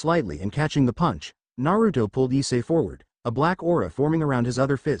head slightly and catching the punch, Naruto pulled Issei forward, a black aura forming around his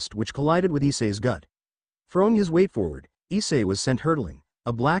other fist which collided with Issei's gut. Throwing his weight forward, Issei was sent hurtling,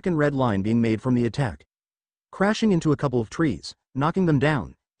 a black and red line being made from the attack. Crashing into a couple of trees, knocking them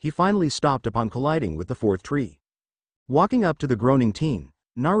down, he finally stopped upon colliding with the fourth tree. Walking up to the groaning teen,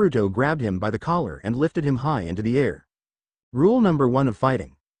 Naruto grabbed him by the collar and lifted him high into the air. Rule number 1 of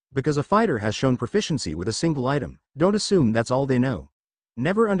fighting. Because a fighter has shown proficiency with a single item, don't assume that's all they know.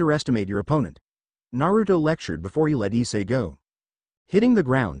 Never underestimate your opponent. Naruto lectured before he let Issei go. Hitting the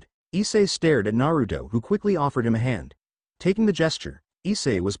ground, Issei stared at Naruto who quickly offered him a hand. Taking the gesture,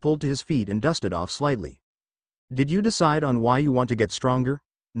 Issei was pulled to his feet and dusted off slightly. Did you decide on why you want to get stronger?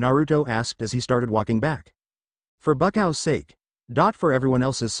 Naruto asked as he started walking back. For Bukao's sake. For everyone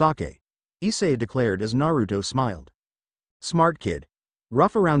else's sake. Issei declared as Naruto smiled. Smart kid.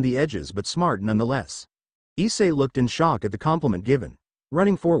 Rough around the edges but smart nonetheless. Issei looked in shock at the compliment given.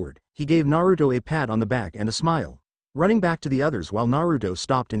 Running forward, he gave Naruto a pat on the back and a smile, running back to the others while Naruto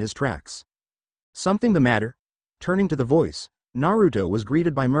stopped in his tracks. Something the matter? Turning to the voice, Naruto was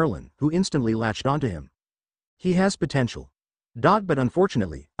greeted by Merlin, who instantly latched onto him. He has potential. But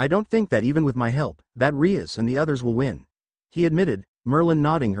unfortunately, I don't think that even with my help, that Rias and the others will win, he admitted, Merlin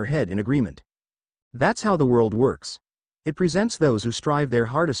nodding her head in agreement. That's how the world works. It presents those who strive their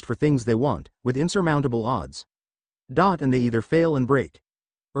hardest for things they want, with insurmountable odds. And they either fail and break,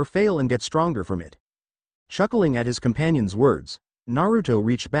 or fail and get stronger from it. Chuckling at his companion's words, Naruto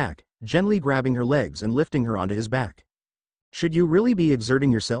reached back, gently grabbing her legs and lifting her onto his back. "Should you really be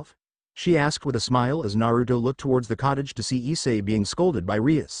exerting yourself?" she asked with a smile as Naruto looked towards the cottage to see Issei being scolded by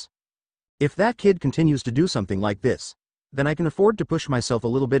Rias. "If that kid continues to do something like this, then I can afford to push myself a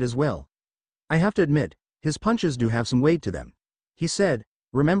little bit as well. I have to admit, his punches do have some weight to them," he said,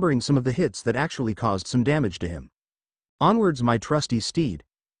 remembering some of the hits that actually caused some damage to him. "Onwards, my trusty steed,"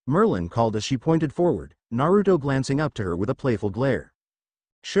 Merlin called as she pointed forward, Naruto glancing up to her with a playful glare.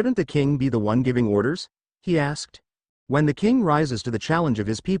 "Shouldn't the king be the one giving orders?" he asked. "When the king rises to the challenge of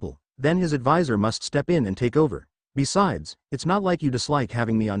his people, then his advisor must step in and take over. Besides, it's not like you dislike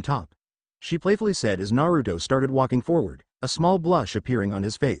having me on top," she playfully said as Naruto started walking forward, a small blush appearing on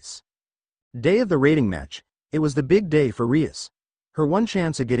his face. Day of the raiding match. It was the big day for Rias. Her one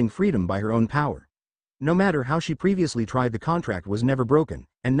chance at getting freedom by her own power. No matter how she previously tried, the contract was never broken,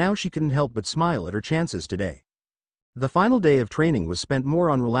 and now she couldn't help but smile at her chances today. The final day of training was spent more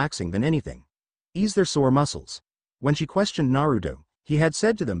on relaxing than anything. Ease their sore muscles. When she questioned Naruto, he had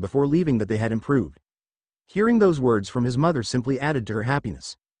said to them before leaving that they had improved. Hearing those words from his mother simply added to her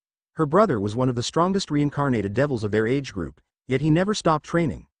happiness. Her brother was one of the strongest reincarnated devils of their age group, yet he never stopped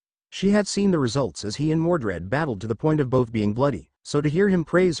training. She had seen the results as he and Mordred battled to the point of both being bloody, so to hear him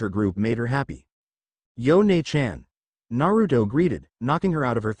praise her group made her happy. "Yo Ne-chan," Naruto greeted, knocking her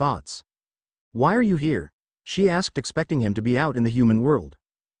out of her thoughts. "Why are you here?" she asked, expecting him to be out in the human world.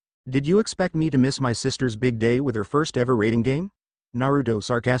 "Did you expect me to miss my sister's big day with her first ever raiding game?" Naruto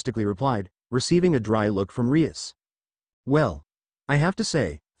sarcastically replied, receiving a dry look from Rias. "Well, I have to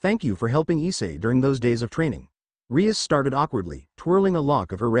say, thank you for helping Issei during those days of training." Rias started awkwardly, twirling a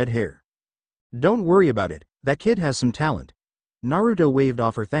lock of her red hair. "Don't worry about it, that kid has some talent." Naruto waved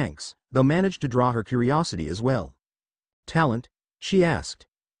off her thanks, though managed to draw her curiosity as well. "Talent?" she asked.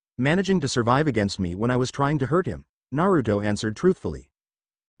 "Managing to survive against me when I was trying to hurt him," Naruto answered truthfully.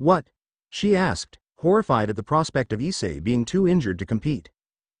 "What?" she asked, horrified at the prospect of Issei being too injured to compete.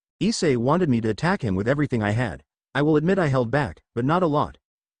 "Issei wanted me to attack him with everything I had. I will admit I held back, but not a lot.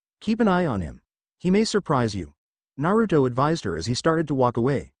 Keep an eye on him. He may surprise you," Naruto advised her as he started to walk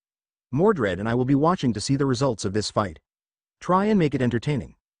away. "Mordred and I will be watching to see the results of this fight. Try and make it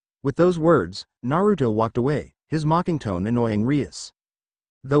entertaining." With those words, Naruto walked away, his mocking tone annoying Rias.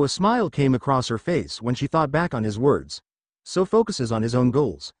 Though a smile came across her face when she thought back on his words. So focuses on his own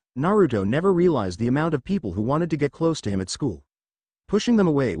goals, Naruto never realized the amount of people who wanted to get close to him at school. Pushing them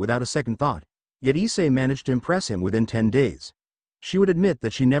away without a second thought, yet Issei managed to impress him within 10 days. She would admit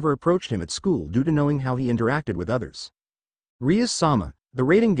that she never approached him at school due to knowing how he interacted with others. "Rias-sama, the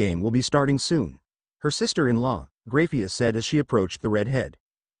raiding game will be starting soon," her sister-in-law, Graphia, said as she approached the redhead.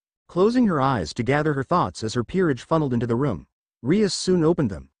 Closing her eyes to gather her thoughts as her peerage funneled into the room, Rias soon opened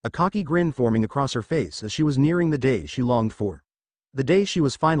them, a cocky grin forming across her face as she was nearing the day she longed for. The day she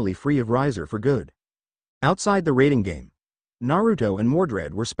was finally free of Riser for good. Outside the raiding game, Naruto and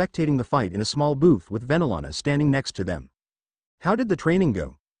Mordred were spectating the fight in a small booth with Venelana standing next to them. "How did the training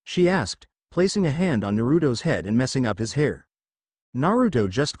go?" she asked, placing a hand on Naruto's head and messing up his hair. Naruto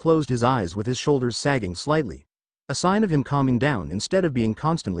just closed his eyes with his shoulders sagging slightly, a sign of him calming down instead of being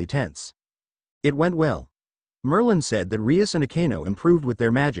constantly tense. "It went well." Merlin said that Rias and Akeno improved with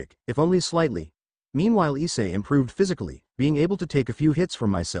their magic, if only slightly. Meanwhile Issei improved physically, being able to take a few hits from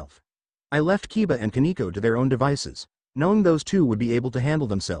myself. I left Kiba and Kaneko to their own devices, knowing those two would be able to handle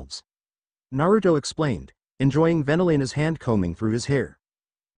themselves. Naruto explained, enjoying Venelena's hand combing through his hair.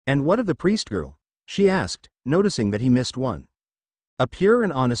 "And what of the priest girl?" she asked, noticing that he missed one. "A pure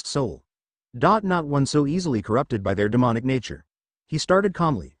and honest soul. Not one so easily corrupted by their demonic nature." He started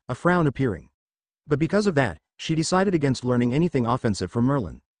calmly, a frown appearing. But because of that, she decided against learning anything offensive from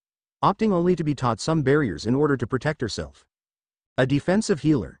Merlin, opting only to be taught some barriers in order to protect herself. "A defensive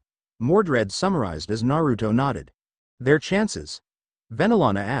healer," Mordred summarized as Naruto nodded. "Their chances?"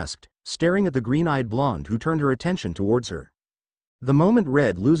 Venelana asked, staring at the green-eyed blonde who turned her attention towards her. "The moment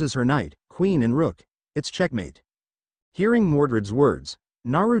Red loses her knight, queen and rook, it's checkmate." Hearing Mordred's words,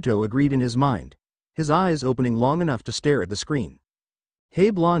 Naruto agreed in his mind, his eyes opening long enough to stare at the screen.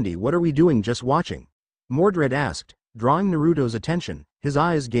 "Hey Blondie, what are we doing, just watching?" Mordred asked, drawing Naruto's attention, his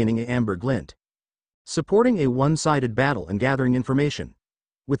eyes gaining an amber glint. "Supporting a one-sided battle and gathering information.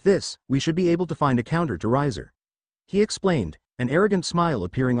 With this, we should be able to find a counter to Riser," he explained, an arrogant smile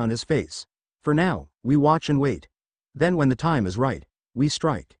appearing on his face. "For now, we watch and wait. Then when the time is right, we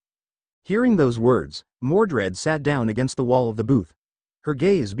strike." Hearing those words, Mordred sat down against the wall of the booth, her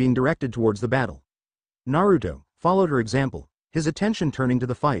gaze being directed towards the battle. "Naruto, followed her example, his attention turning to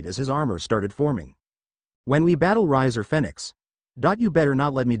the fight as his armor started forming. When we battle Rise or Phoenix. You better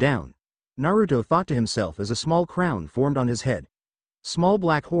not let me down. Naruto thought to himself as a small crown formed on his head. Small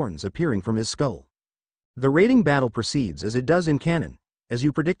black horns appearing from his skull. The rating battle proceeds as it does in canon, as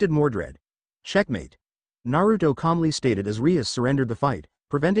you predicted Mordred. Checkmate. Naruto calmly stated as Rias surrendered the fight,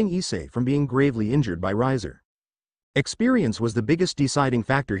 preventing Issei from being gravely injured by Riser. Experience was the biggest deciding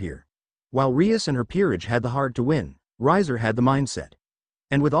factor here. While Rias and her peerage had the heart to win, Riser had the mindset.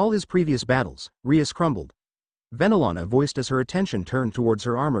 And with all his previous battles, Rias crumbled. Venelana voiced as her attention turned towards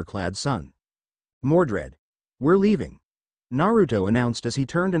her armor-clad son. Mordred. We're leaving. Naruto announced as he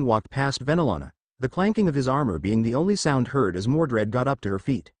turned and walked past Venelana, the clanking of his armor being the only sound heard as Mordred got up to her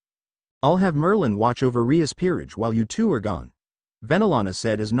feet. I'll have Merlin watch over Rias' peerage while you two are gone. Venelana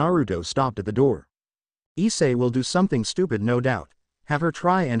said as Naruto stopped at the door. Issei will do something stupid no doubt. Have her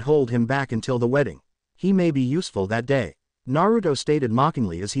try and hold him back until the wedding. He may be useful that day. Naruto stated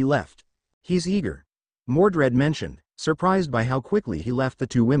mockingly as he left. He's eager. Mordred mentioned, surprised by how quickly he left the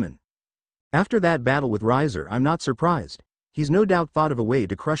two women. After that battle with Riser, I'm not surprised. He's no doubt thought of a way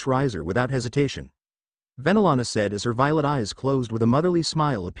to crush Riser without hesitation. Venelana said as her violet eyes closed with a motherly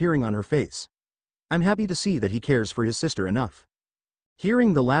smile appearing on her face. I'm happy to see that he cares for his sister enough.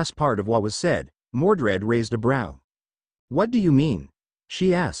 Hearing the last part of what was said, Mordred raised a brow. What do you mean?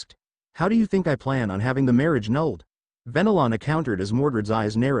 She asked. How do you think I plan on having the marriage nulled? Venelana countered as Mordred's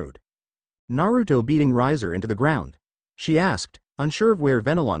eyes narrowed. Naruto beating Riser into the ground? She asked, unsure of where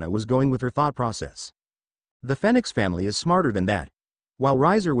Venelana was going with her thought process. The Phoenix family is smarter than that. While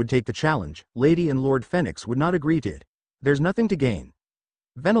Riser would take the challenge, Lady and Lord Phoenix would not agree to it. There's nothing to gain.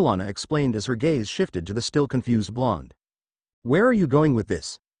 Venelana explained as her gaze shifted to the still confused blonde. Where are you going with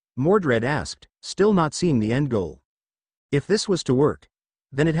this? Mordred asked, still not seeing the end goal. If this was to work,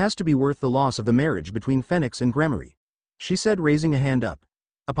 then it has to be worth the loss of the marriage between Phoenix and Gremory. She said, raising a hand up.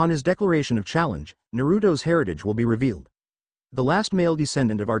 Upon his declaration of challenge, Naruto's heritage will be revealed. The last male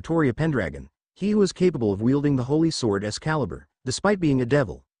descendant of Artoria Pendragon, he who is capable of wielding the holy sword Excalibur, despite being a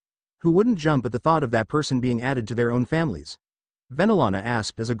devil. Who wouldn't jump at the thought of that person being added to their own families? Venelana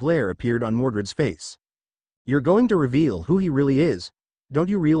asked as a glare appeared on Mordred's face. You're going to reveal who he really is? Don't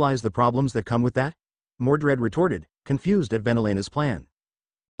you realize the problems that come with that? Mordred retorted, confused at Venelana's plan.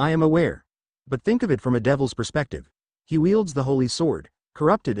 I am aware. But think of it from a devil's perspective. He wields the holy sword,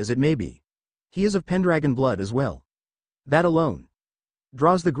 corrupted as it may be. He is of Pendragon blood as well. That alone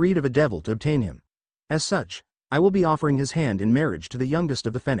draws the greed of a devil to obtain him. As such, I will be offering his hand in marriage to the youngest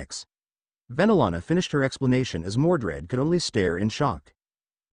of the Phoenix. Venelana finished her explanation as Mordred could only stare in shock.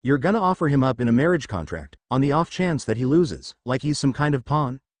 You're gonna offer him up in a marriage contract, on the off chance that he loses, like he's some kind of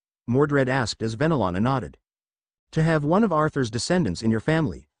pawn? Mordred asked as Venelana nodded. To have one of Arthur's descendants in your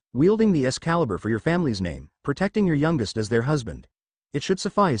family, wielding the Excalibur for your family's name, protecting your youngest as their husband. It should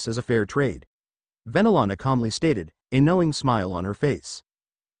suffice as a fair trade. Venelana calmly stated, a knowing smile on her face.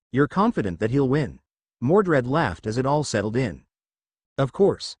 You're confident that he'll win? Mordred laughed as it all settled in. Of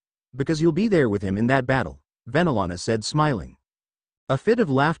course. Because you'll be there with him in that battle, Venelana said smiling. A fit of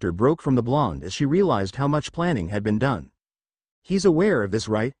laughter broke from the blonde as she realized how much planning had been done. He's aware of this,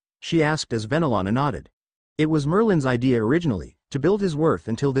 right? She asked as Venelana nodded. It was Merlin's idea originally, to build his worth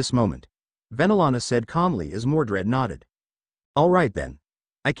until this moment. Venelana said calmly as Mordred nodded. All right then.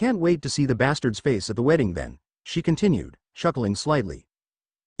 I can't wait to see the bastard's face at the wedding then, she continued, chuckling slightly.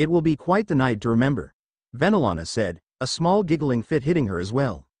 It will be quite the night to remember. Venelana said, a small giggling fit hitting her as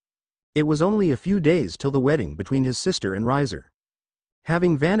well. It was only a few days till the wedding between his sister and Riser.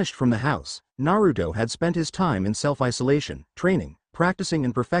 Having vanished from the house, Naruto had spent his time in self-isolation, training, practicing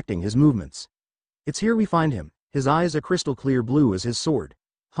and perfecting his movements. It's here we find him, his eyes a crystal clear blue as his sword,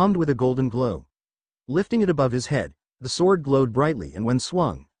 hummed with a golden glow. Lifting it above his head, the sword glowed brightly and when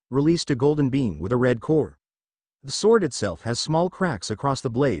swung, released a golden beam with a red core. The sword itself has small cracks across the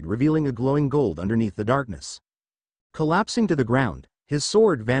blade revealing a glowing gold underneath the darkness. Collapsing to the ground, his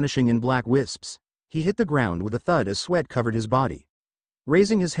sword vanishing in black wisps, he hit the ground with a thud as sweat covered his body.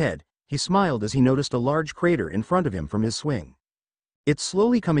 Raising his head, he smiled as he noticed a large crater in front of him from his swing. It's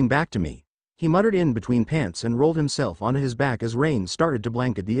slowly coming back to me, he muttered in between pants and rolled himself onto his back as rain started to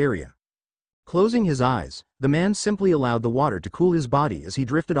blanket the area. Closing his eyes, the man simply allowed the water to cool his body as he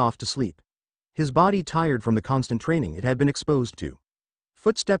drifted off to sleep. His body tired from the constant training it had been exposed to.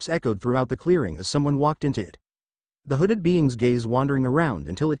 Footsteps echoed throughout the clearing as someone walked into it. The hooded being's gaze wandering around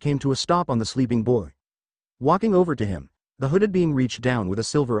until it came to a stop on the sleeping boy. Walking over to him, the hooded being reached down with a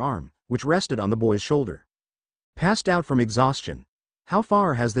silver arm, which rested on the boy's shoulder. Passed out from exhaustion. How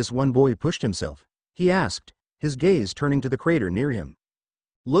far has this one boy pushed himself? He asked, his gaze turning to the crater near him.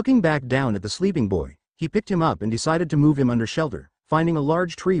 Looking back down at the sleeping boy, He picked him up and decided to move him under shelter, finding a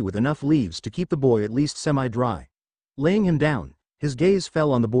large tree with enough leaves to keep the boy at least semi-dry. Laying him down, his gaze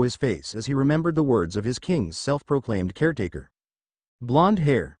fell on the boy's face as he remembered the words of his king's self-proclaimed caretaker. Blonde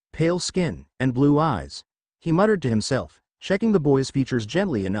hair, pale skin, and blue eyes. He muttered to himself, checking the boy's features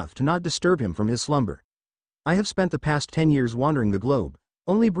gently enough to not disturb him from his slumber. I have spent the past 10 years wandering the globe,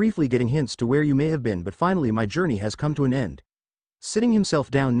 only briefly getting hints to where you may have been, but finally my journey has come to an end. Sitting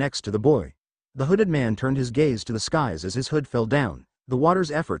himself down next to the boy, the hooded man turned his gaze to the skies as his hood fell down, the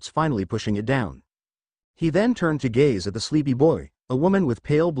water's efforts finally pushing it down. He then turned to gaze at the sleepy boy, a woman with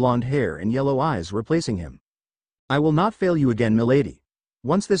pale blonde hair and yellow eyes replacing him. I will not fail you again, milady.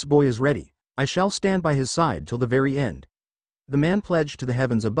 Once this boy is ready, I shall stand by his side till the very end. The man pledged to the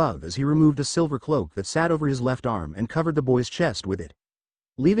heavens above as he removed a silver cloak that sat over his left arm and covered the boy's chest with it.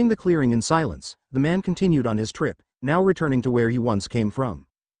 Leaving the clearing in silence, the man continued on his trip, now returning to where he once came from.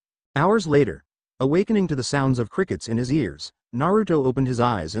 Hours later, awakening to the sounds of crickets in his ears, Naruto opened his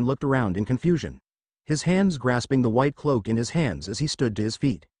eyes and looked around in confusion, his hands grasping the white cloak in his hands as he stood to his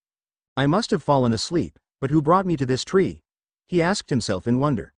feet. I must have fallen asleep, but who brought me to this tree? He asked himself in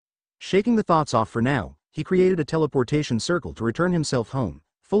wonder. Shaking the thoughts off for now, he created a teleportation circle to return himself home,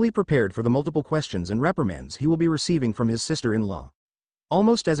 fully prepared for the multiple questions and reprimands he will be receiving from his sister-in-law.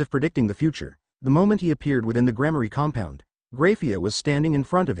 Almost as if predicting the future, the moment he appeared within the Gramarye compound, Graphia was standing in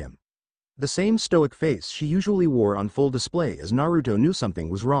front of him. The same stoic face she usually wore on full display as Naruto knew something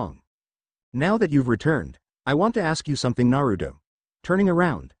was wrong. Now that you've returned, I want to ask you something, Naruto. Turning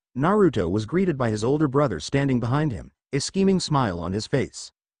around, Naruto was greeted by his older brother standing behind him, a scheming smile on his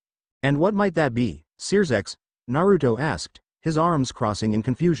face. And what might that be, Sirsex? Naruto asked, his arms crossing in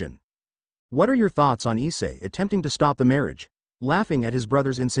confusion. What are your thoughts on Issei attempting to stop the marriage? Laughing at his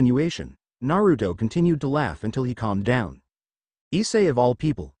brother's insinuation, Naruto continued to laugh until he calmed down. Issei of all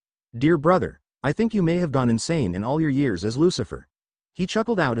people. Dear brother, I think you may have gone insane in all your years as Lucifer. He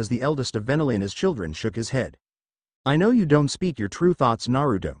chuckled out as the eldest of Venelena's children shook his head. I know you don't speak your true thoughts,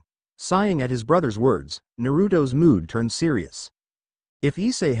 Naruto. Sighing at his brother's words, Naruto's mood turned serious. If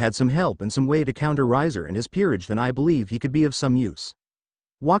Issei had some help and some way to counter Riser and his peerage, then I believe he could be of some use.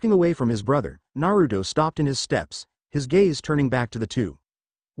 Walking away from his brother, Naruto stopped in his steps, his gaze turning back to the two.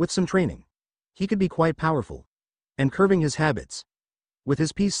 With some training, he could be quite powerful. And curving his habits. With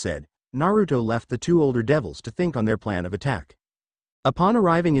his piece said, Naruto left the two older devils to think on their plan of attack. Upon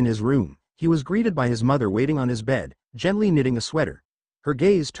arriving in his room, he was greeted by his mother waiting on his bed, gently knitting a sweater. Her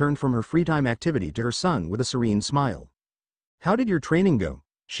gaze turned from her free-time activity to her son with a serene smile. How did your training go?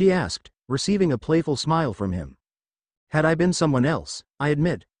 She asked, receiving a playful smile from him. Had I been someone else, I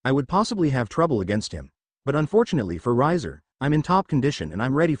admit, I would possibly have trouble against him. But unfortunately for Riser, I'm in top condition and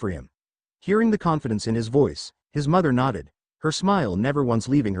I'm ready for him. Hearing the confidence in his voice, his mother nodded, her smile never once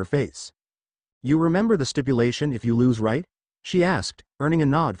leaving her face. You remember the stipulation if you lose, right? She asked, earning a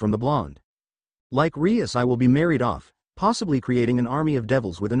nod from the blonde. Like Rias, I will be married off, possibly creating an army of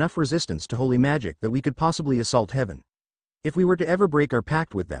devils with enough resistance to holy magic that we could possibly assault heaven. If we were to ever break our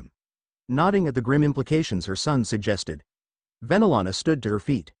pact with them. Nodding at the grim implications her son suggested. Venelana stood to her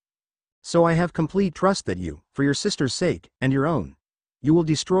feet. So I have complete trust that you, for your sister's sake, and your own, you will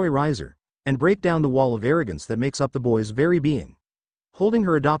destroy Riser, and break down the wall of arrogance that makes up the boy's very being. Holding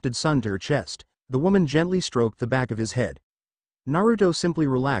her adopted son to her chest, the woman gently stroked the back of his head. Naruto simply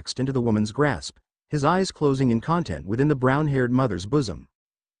relaxed into the woman's grasp, his eyes closing in content within the brown-haired mother's bosom.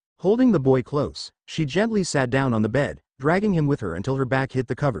 Holding the boy close, she gently sat down on the bed, dragging him with her until her back hit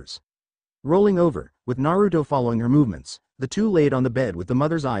the covers. Rolling over, with Naruto following her movements, the two laid on the bed with the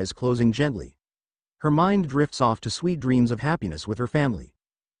mother's eyes closing gently. Her mind drifts off to sweet dreams of happiness with her family.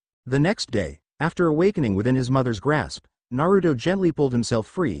 The next day, after awakening within his mother's grasp, Naruto gently pulled himself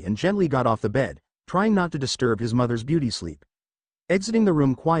free and gently got off the bed, trying not to disturb his mother's beauty sleep. Exiting the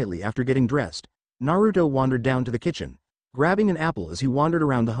room quietly after getting dressed, Naruto wandered down to the kitchen, grabbing an apple as he wandered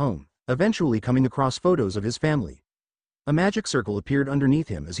around the home, eventually coming across photos of his family. A magic circle appeared underneath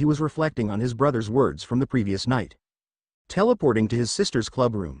him as he was reflecting on his brother's words from the previous night. Teleporting to his sister's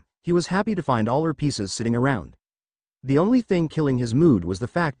club room, he was happy to find all her pieces sitting around. The only thing killing his mood was the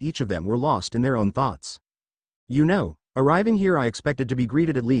fact each of them were lost in their own thoughts. You know, arriving here I expected to be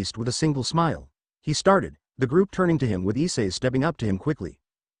greeted at least with a single smile. He started, the group turning to him with Issei stepping up to him quickly.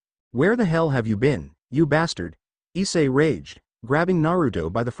 Where the hell have you been, you bastard? Issei raged, grabbing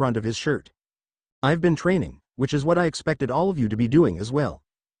Naruto by the front of his shirt. I've been training, which is what I expected all of you to be doing as well.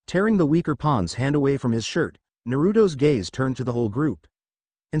 Tearing the weaker pawn's hand away from his shirt, Naruto's gaze turned to the whole group.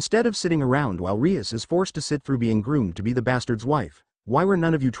 Instead of sitting around while Rias is forced to sit through being groomed to be the bastard's wife, why were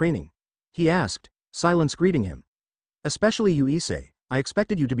none of you training? He asked, silence greeting him. Especially you, Issei, I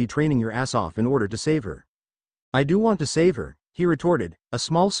expected you to be training your ass off in order to save her. I do want to save her, he retorted, a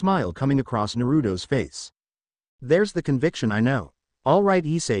small smile coming across Naruto's face. There's the conviction, I know. Alright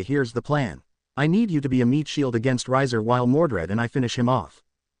Issei, here's the plan. I need you to be a meat shield against Riser while Mordred and I finish him off.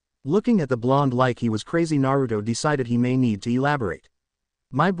 Looking at the blonde like he was crazy, Naruto decided he may need to elaborate.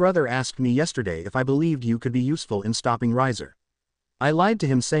 My brother asked me yesterday if I believed you could be useful in stopping Riser. I lied to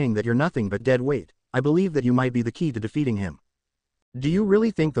him saying that you're nothing but dead weight. I believe that you might be the key to defeating him. Do you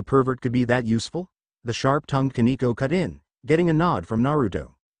really think the pervert could be that useful? The sharp-tongued Kaneko cut in, getting a nod from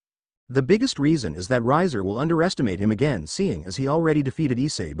Naruto. The biggest reason is that Riser will underestimate him again, seeing as he already defeated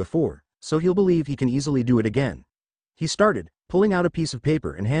Issei before, so he'll believe he can easily do it again. He started, pulling out a piece of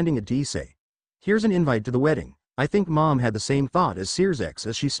paper and handing it to Issei. Here's an invite to the wedding. I think Mom had the same thought as Sears X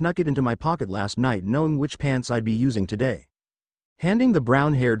as she snuck it into my pocket last night knowing which pants I'd be using today. Handing the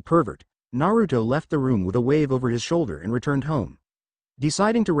brown-haired pervert, Naruto left the room with a wave over his shoulder and returned home.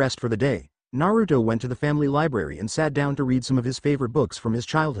 Deciding to rest for the day, Naruto went to the family library and sat down to read some of his favorite books from his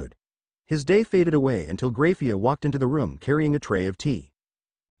childhood. His day faded away until Grafia walked into the room carrying a tray of tea.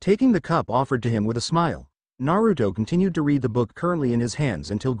 Taking the cup offered to him with a smile, Naruto continued to read the book currently in his hands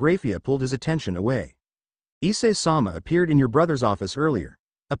until Grafia pulled his attention away. Issei-sama appeared in your brother's office earlier.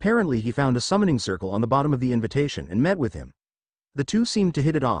 Apparently he found a summoning circle on the bottom of the invitation and met with him. The two seemed to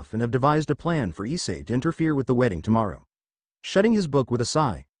hit it off and have devised a plan for Issei to interfere with the wedding tomorrow. Shutting his book with a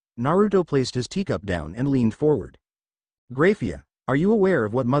sigh, Naruto placed his teacup down and leaned forward. Grafia, are you aware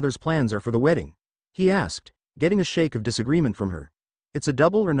of what Mother's plans are for the wedding? He asked, getting a shake of disagreement from her. It's a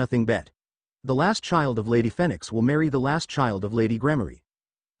double or nothing bet. The last child of Lady Phoenix will marry the last child of Lady Gremory.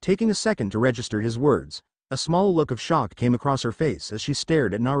 Taking a second to register his words, a small look of shock came across her face as she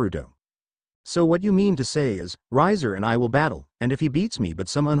stared at Naruto. So what you mean to say is, Riser and I will battle, and if he beats me but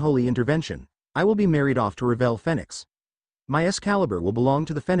some unholy intervention, I will be married off to Revel Phoenix. My Excalibur will belong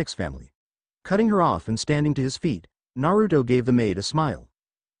to the Phoenix family. Cutting her off and standing to his feet, Naruto gave the maid a smile.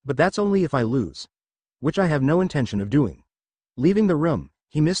 But that's only if I lose. Which I have no intention of doing. Leaving the room,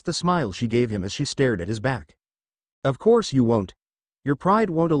 he missed the smile she gave him as she stared at his back. Of course you won't. Your pride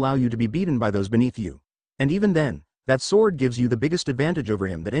won't allow you to be beaten by those beneath you. And even then, that sword gives you the biggest advantage over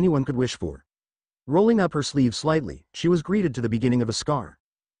him that anyone could wish for. Rolling up her sleeve slightly, she was greeted to the beginning of a scar.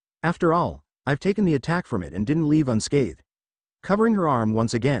 After all, I've taken the attack from it and didn't leave unscathed. Covering her arm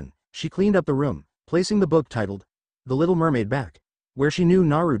once again, she cleaned up the room, placing the book titled, The Little Mermaid back, where she knew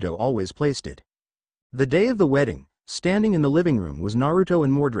Naruto always placed it. The day of the wedding, standing in the living room was Naruto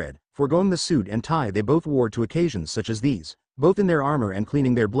and Mordred, foregoing the suit and tie they both wore to occasions such as these, both in their armor and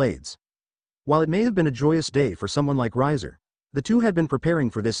cleaning their blades. While it may have been a joyous day for someone like Riser, the two had been preparing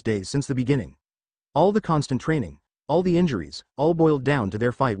for this day since the beginning. All the constant training, all the injuries, all boiled down to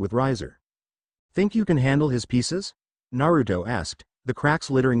their fight with Riser. Think you can handle his pieces? Naruto asked, the cracks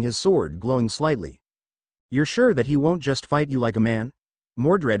littering his sword glowing slightly. You're sure that he won't just fight you like a man?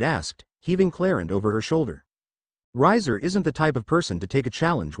 Mordred asked, heaving Clarent over her shoulder. Riser isn't the type of person to take a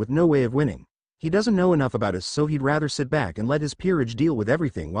challenge with no way of winning. He doesn't know enough about us, so he'd rather sit back and let his peerage deal with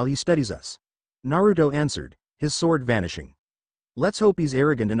everything while he studies us. Naruto answered, his sword vanishing. Let's hope he's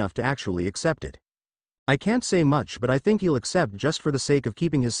arrogant enough to actually accept it. I can't say much, but I think he'll accept just for the sake of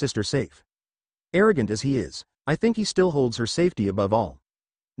keeping his sister safe. Arrogant as he is, I think he still holds her safety above all.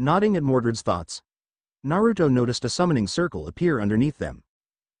 Nodding at Mordred's thoughts, Naruto noticed a summoning circle appear underneath them.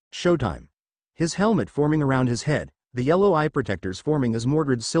 Showtime. His helmet forming around his head, the yellow eye protectors forming as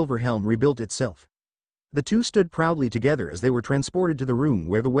Mordred's silver helm rebuilt itself. The two stood proudly together as they were transported to the room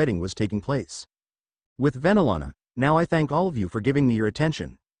where the wedding was taking place. With Venelana, now I thank all of you for giving me your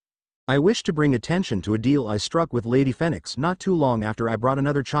attention. I wish to bring attention to a deal I struck with Lady Phoenix not too long after I brought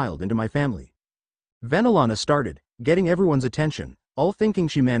another child into my family. Venelana started, getting everyone's attention, all thinking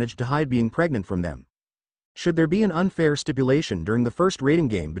she managed to hide being pregnant from them. Should there be an unfair stipulation during the first rating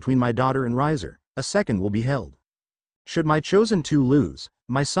game between my daughter and Riser, a second will be held. Should my chosen two lose,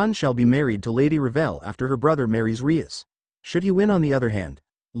 my son shall be married to Lady Revel after her brother marries Rias. Should he win on the other hand,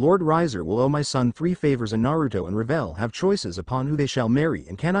 Lord Riser will owe my son 3 favors and Naruto and Revel have choices upon who they shall marry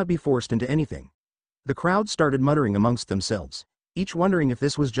and cannot be forced into anything. The crowd started muttering amongst themselves, each wondering if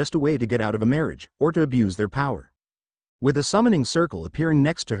this was just a way to get out of a marriage, or to abuse their power. With a summoning circle appearing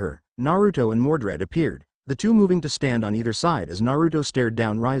next to her, Naruto and Mordred appeared, the two moving to stand on either side as Naruto stared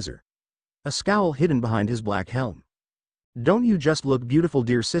down Riser. A scowl hidden behind his black helm. Don't you just look beautiful,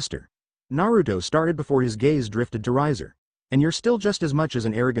 dear sister? Naruto started before his gaze drifted to Riser. And you're still just as much as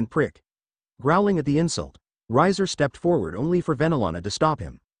an arrogant prick. Growling at the insult, Riser stepped forward only for Venelana to stop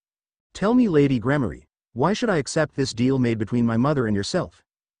him. Tell me, Lady Gremory, why should I accept this deal made between my mother and yourself?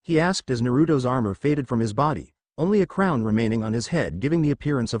 He asked as Naruto's armor faded from his body, only a crown remaining on his head giving the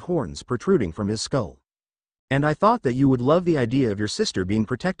appearance of horns protruding from his skull. And I thought that you would love the idea of your sister being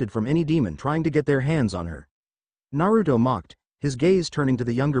protected from any demon trying to get their hands on her. Naruto mocked, his gaze turning to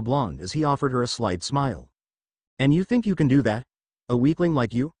the younger blonde as he offered her a slight smile. And you think you can do that? A weakling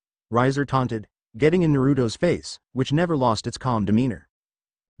like you? Riser taunted, getting in Naruto's face, which never lost its calm demeanor.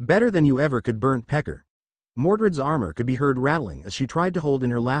 Better than you ever could, burnt pecker. Mordred's armor could be heard rattling as she tried to hold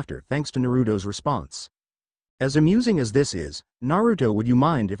in her laughter thanks to Naruto's response. As amusing as this is, Naruto, would you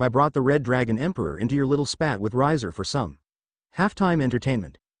mind if I brought the Red Dragon Emperor into your little spat with Riser for some halftime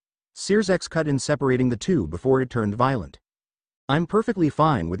entertainment? Searsex cut in, separating the two before it turned violent. I'm perfectly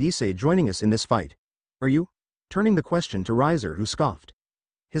fine with Issei joining us in this fight. Are you? Turning the question to Riser, who scoffed.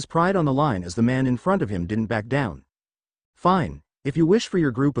 His pride on the line as the man in front of him didn't back down. Fine, if you wish for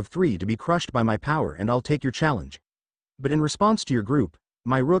your group of 3 to be crushed by my power, and I'll take your challenge. But in response to your group,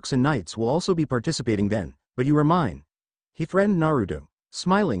 my rooks and knights will also be participating then, but you are mine. He threatened Naruto,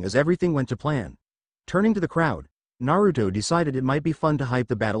 smiling as everything went to plan. Turning to the crowd, Naruto decided it might be fun to hype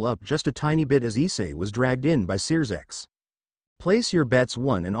the battle up just a tiny bit as Issei was dragged in by Searsex. Place your bets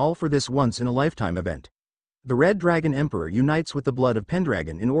one and all for this once-in-a-lifetime event. The Red Dragon Emperor unites with the blood of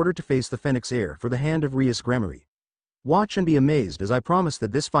Pendragon in order to face the Phoenix heir for the hand of Rias Gremory. Watch and be amazed as I promise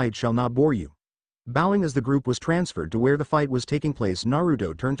that this fight shall not bore you. Bowing as the group was transferred to where the fight was taking place,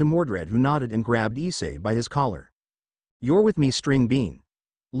 Naruto turned to Mordred, who nodded and grabbed Issei by his collar. You're with me, String Bean.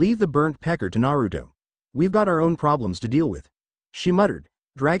 Leave the burnt pecker to Naruto. We've got our own problems to deal with, she muttered,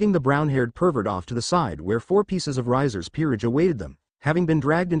 dragging the brown-haired pervert off to the side where 4 pieces of Riser's peerage awaited them, having been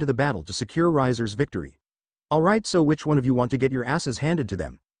dragged into the battle to secure Riser's victory. Alright, so which one of you want to get your asses handed to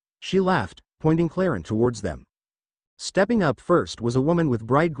them? She laughed, pointing Clarent towards them. Stepping up first was a woman with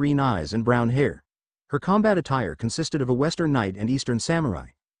bright green eyes and brown hair. Her combat attire consisted of a Western knight and Eastern samurai,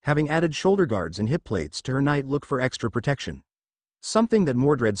 having added shoulder guards and hip plates to her knight look for extra protection. Something that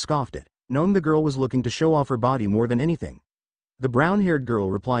Mordred scoffed at, knowing the girl was looking to show off her body more than anything. The brown-haired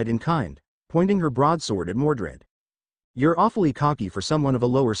girl replied in kind, pointing her broadsword at Mordred. You're awfully cocky for someone of a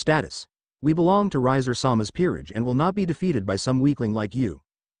lower status. We belong to Riser-sama's peerage and will not be defeated by some weakling like you,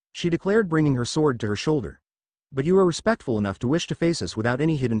 she declared, bringing her sword to her shoulder. But you are respectful enough to wish to face us without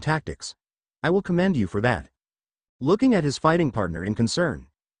any hidden tactics. I will commend you for that. Looking at his fighting partner in concern,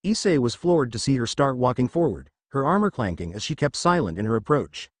 Issei was floored to see her start walking forward, her armor clanking as she kept silent in her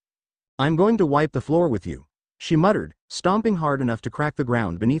approach. I'm going to wipe the floor with you, she muttered, stomping hard enough to crack the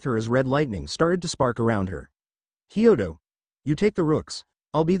ground beneath her as red lightning started to spark around her. Hyodo, you take the rooks.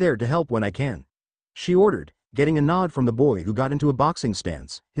 I'll be there to help when I can, she ordered, getting a nod from the boy who got into a boxing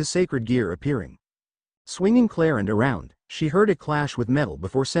stance, his sacred gear appearing. Swinging Clarent around, she heard it clash with metal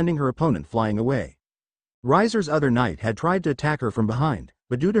before sending her opponent flying away. Riser's other knight had tried to attack her from behind,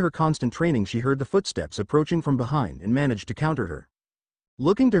 but due to her constant training she heard the footsteps approaching from behind and managed to counter her.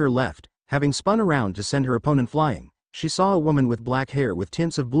 Looking to her left, having spun around to send her opponent flying, she saw a woman with black hair with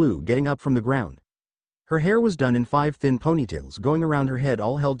tints of blue getting up from the ground. Her hair was done in 5 thin ponytails going around her head,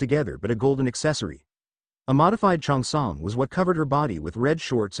 all held together but a golden accessory. A modified cheongsam was what covered her body with red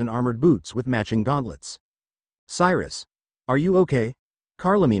shorts and armored boots with matching gauntlets. Cyrus, are you okay?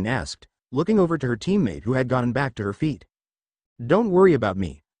 Carlamine asked, looking over to her teammate who had gotten back to her feet. Don't worry about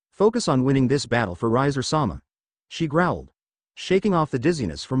me. Focus on winning this battle for Riser-sama, she growled, shaking off the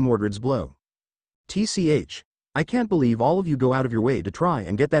dizziness from Mordred's blow. TCH, I can't believe all of you go out of your way to try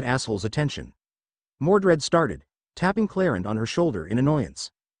and get that asshole's attention. Mordred started, tapping Clarent on her shoulder in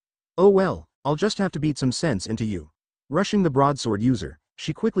annoyance. Oh well, I'll just have to beat some sense into you. Rushing the broadsword user,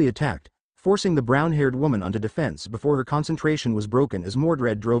 she quickly attacked, forcing the brown-haired woman onto defense before her concentration was broken as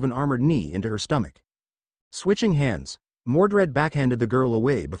Mordred drove an armored knee into her stomach. Switching hands, Mordred backhanded the girl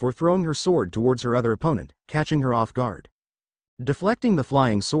away before throwing her sword towards her other opponent, catching her off guard. Deflecting the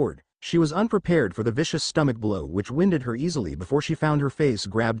flying sword, she was unprepared for the vicious stomach blow which winded her easily before she found her face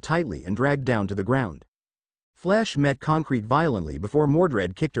grabbed tightly and dragged down to the ground. Flesh met concrete violently before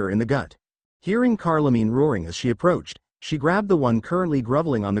Mordred kicked her in the gut. Hearing Carlamine roaring as she approached, she grabbed the one currently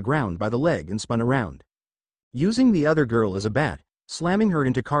groveling on the ground by the leg and spun around, using the other girl as a bat, slamming her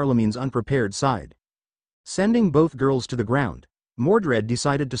into Carlamine's unprepared side. Sending both girls to the ground, Mordred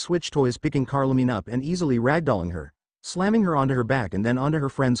decided to switch toys, picking Carlamine up and easily ragdolling her, slamming her onto her back and then onto her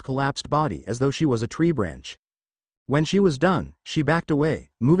friend's collapsed body as though she was a tree branch. When she was done, she backed away,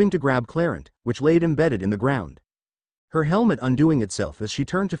 moving to grab Clarent, which laid embedded in the ground. Her helmet undoing itself as she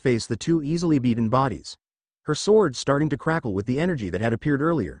turned to face the 2 easily beaten bodies. Her sword, starting to crackle with the energy that had appeared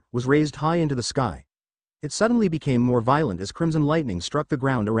earlier, was raised high into the sky. It suddenly became more violent as crimson lightning struck the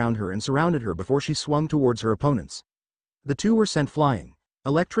ground around her and surrounded her before she swung towards her opponents. The 2 were sent flying,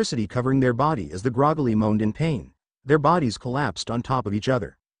 electricity covering their body as the groggily moaned in pain. Their bodies collapsed on top of each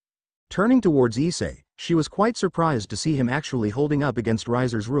other. Turning towards Issei, she was quite surprised to see him actually holding up against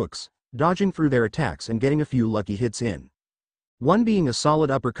Riser's rooks, dodging through their attacks and getting a few lucky hits in. One being a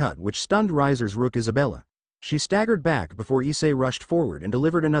solid uppercut which stunned Riser's rook Isabella. She staggered back before Issei rushed forward and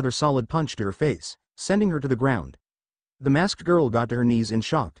delivered another solid punch to her face, sending her to the ground. The masked girl got to her knees in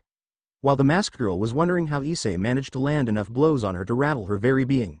shock. While the masked girl was wondering how Issei managed to land enough blows on her to rattle her very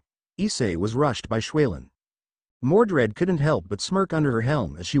being, Issei was rushed by Xuelin. Mordred couldn't help but smirk under her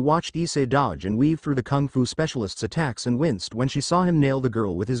helm as she watched Issei dodge and weave through the kung fu specialist's attacks and winced when she saw him nail the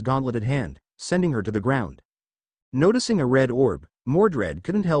girl with his gauntleted hand, sending her to the ground. Noticing a red orb, Mordred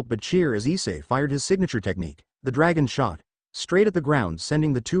couldn't help but cheer as Issei fired his signature technique, the dragon shot, straight at the ground,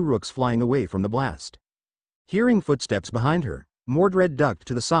 sending the two rooks flying away from the blast. Hearing footsteps behind her, Mordred ducked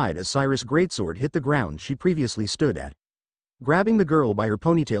to the side as Cyrus' greatsword hit the ground she previously stood at. Grabbing the girl by her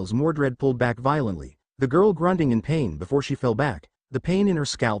ponytails, Mordred pulled back violently, the girl grunting in pain before she fell back, the pain in her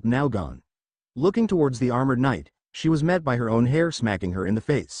scalp now gone. Looking towards the armored knight, she was met by her own hair smacking her in the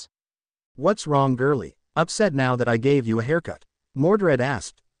face. "What's wrong, girlie? Upset now that I gave you a haircut?" Mordred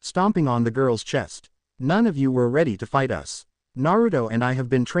asked, stomping on the girl's chest. "None of you were ready to fight us. Naruto and I have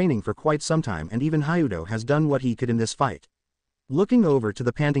been training for quite some time, and even Hyudo has done what he could in this fight." Looking over to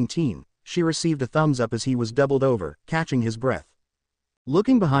the panting teen, she received a thumbs up as he was doubled over, catching his breath.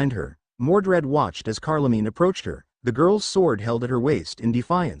 Looking behind her, Mordred watched as Carlomene approached her, the girl's sword held at her waist in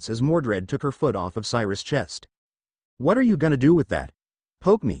defiance as Mordred took her foot off of Cyrus' chest. "What are you gonna do with that?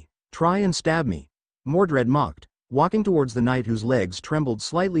 Poke me, try and stab me," Mordred mocked, walking towards the knight whose legs trembled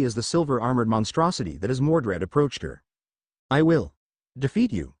slightly as the silver-armored monstrosity that as Mordred approached her. "I will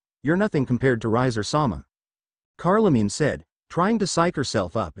defeat you. You're nothing compared to Riser-sama," Carlomene said, trying to psych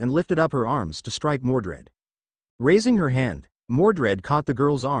herself up, and lifted up her arms to strike Mordred. Raising her hand, Mordred caught the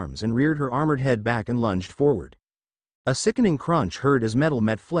girl's arms and reared her armored head back and lunged forward. A sickening crunch heard as metal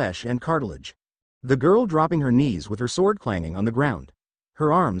met flesh and cartilage. The girl dropping her knees with her sword clanging on the ground.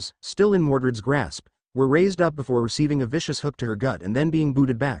 Her arms, still in Mordred's grasp, were raised up before receiving a vicious hook to her gut and then being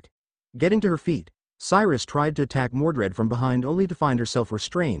booted back. Getting to her feet, Cyrus tried to attack Mordred from behind only to find herself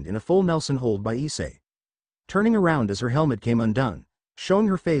restrained in a full Nelson hold by Issei. Turning around as her helmet came undone, showing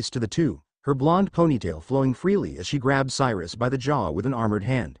her face to the two, her blonde ponytail flowing freely as she grabbed Cyrus by the jaw with an armored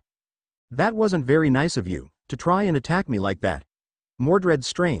hand. "That wasn't very nice of you, to try and attack me like that." Mordred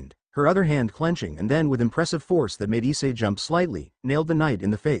strained, her other hand clenching, and then with impressive force that made Issei jump slightly, nailed the knight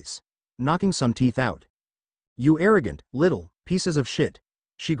in the face, knocking some teeth out. "You arrogant, little pieces of shit,"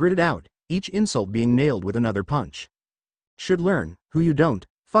 she gritted out, each insult being nailed with another punch. "Should learn who you don't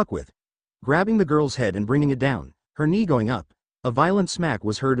fuck with." Grabbing the girl's head and bringing it down, her knee going up, a violent smack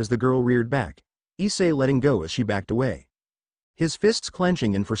was heard as the girl reared back, Issei letting go as she backed away. His fists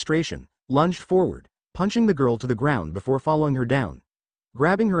clenching in frustration, lunged forward, punching the girl to the ground before following her down.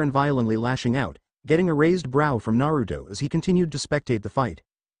 Grabbing her and violently lashing out, getting a raised brow from Naruto as he continued to spectate the fight.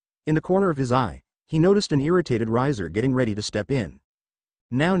 In the corner of his eye, he noticed an irritated Riser getting ready to step in.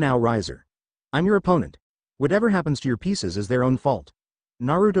 Now Riser. I'm your opponent. Whatever happens to your pieces is their own fault,"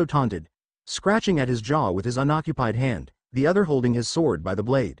 Naruto taunted, scratching at his jaw with his unoccupied hand, the other holding his sword by the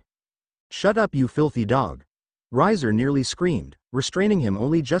blade. "Shut up, you filthy dog," Riser nearly screamed, restraining him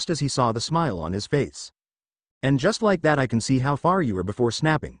only just as he saw the smile on his face. "And just like that I can see how far you are before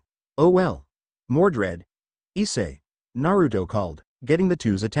snapping. Oh well. Mordred." "Issei," Naruto called, getting the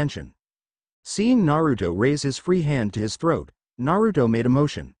two's attention. Seeing Naruto raise his free hand to his throat, Naruto made a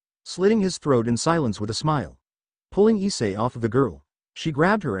motion, slitting his throat in silence with a smile. Pulling Issei off of the girl, she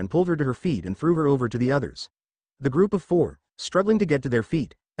grabbed her and pulled her to her feet and threw her over to the others. The group of four, struggling to get to their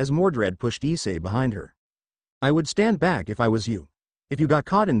feet, as Mordred pushed Issei behind her. "I would stand back if I was you. If you got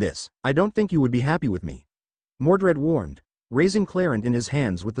caught in this, I don't think you would be happy with me," Mordred warned, raising Clarent in his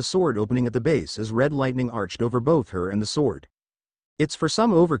hands with the sword opening at the base as red lightning arched over both her and the sword. "It's for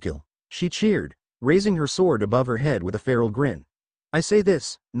some overkill," she cheered, raising her sword above her head with a feral grin. "I say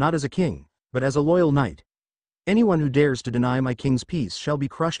this, not as a king, but as a loyal knight. Anyone who dares to deny my king's peace shall be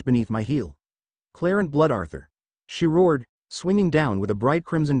crushed beneath my heel. Clarent Blood Arthur," she roared, swinging down with a bright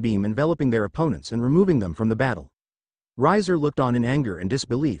crimson beam enveloping their opponents and removing them from the battle. Riser looked on in anger and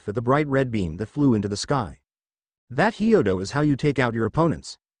disbelief at the bright red beam that flew into the sky. "That Hyodo is how you take out your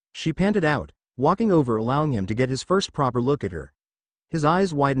opponents," she panted out, walking over, allowing him to get his first proper look at her. His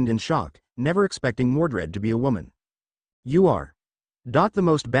eyes widened in shock, never expecting Mordred to be a woman. "You are the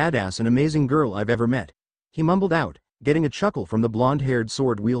most badass and amazing girl I've ever met," he mumbled out, getting a chuckle from the blonde-haired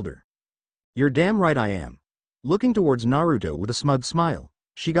sword wielder. "You're damn right I am." Looking towards Naruto with a smug smile,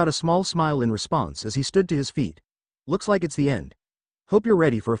 she got a small smile in response as he stood to his feet. "Looks like it's the end. Hope you're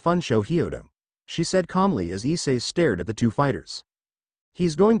ready for a fun show, Hyodo, she said calmly as Issei stared at the two fighters.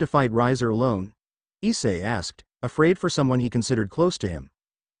 He's going to fight Riser alone? Issei asked, afraid for someone he considered close to him.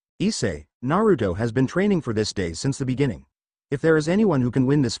 Issei, Naruto has been training for this day since the beginning. If there is anyone who can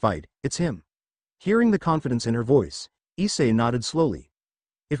win this fight, it's him. Hearing the confidence in her voice, Issei nodded slowly.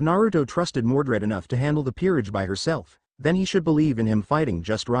 If Naruto trusted Mordred enough to handle the peerage by herself, then he should believe in him fighting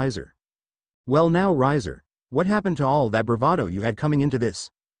just Riser. Well now Riser, what happened to all that bravado you had coming into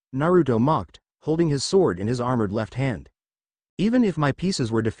this? Naruto mocked, holding his sword in his armored left hand. Even if my pieces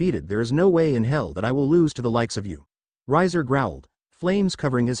were defeated, there is no way in hell that I will lose to the likes of you. Riser growled, flames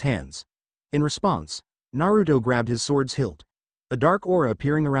covering his hands. In response, Naruto grabbed his sword's hilt. A dark aura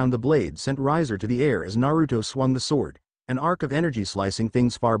appearing around the blade sent Riser to the air as Naruto swung the sword, an arc of energy slicing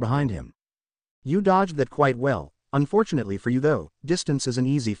things far behind him. You dodged that quite well, unfortunately for you though, distance is an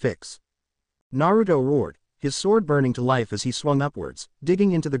easy fix. Naruto roared, his sword burning to life as he swung upwards,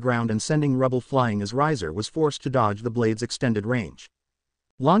 digging into the ground and sending rubble flying as Riser was forced to dodge the blade's extended range.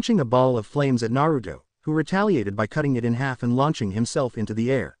 Launching a ball of flames at Naruto, who retaliated by cutting it in half and launching himself into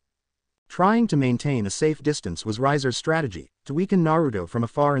the air. Trying to maintain a safe distance was Riser's strategy, to weaken Naruto from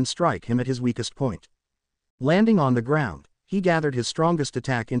afar and strike him at his weakest point. Landing on the ground, he gathered his strongest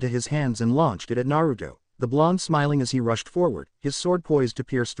attack into his hands and launched it at Naruto, the blonde smiling as he rushed forward, his sword poised to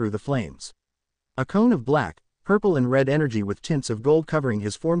pierce through the flames. A cone of black, purple and red energy with tints of gold covering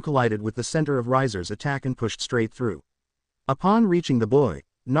his form collided with the center of Riser's attack and pushed straight through. Upon reaching the boy,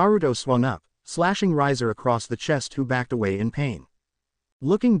 Naruto swung up, slashing Riser across the chest, who backed away in pain.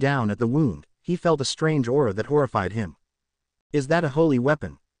 Looking down at the wound, he felt a strange aura that horrified him. Is that a holy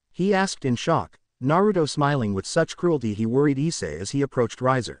weapon? He asked in shock, Naruto smiling with such cruelty he worried Issei as he approached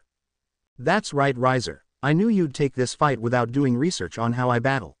Riser. That's right Riser, I knew you'd take this fight without doing research on how I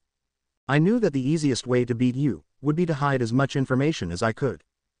battle. I knew that the easiest way to beat you would be to hide as much information as I could.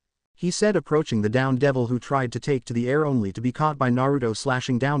 He said, approaching the downed devil who tried to take to the air only to be caught by Naruto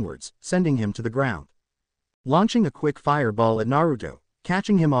slashing downwards, sending him to the ground. Launching a quick fireball at Naruto,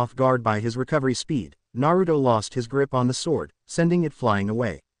 catching him off guard by his recovery speed, Naruto lost his grip on the sword, sending it flying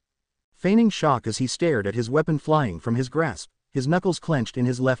away. Feigning shock as he stared at his weapon flying from his grasp, his knuckles clenched in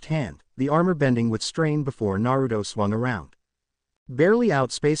his left hand, the armor bending with strain before Naruto swung around. Barely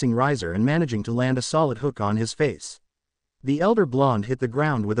outspacing Riser and managing to land a solid hook on his face. The elder blonde hit the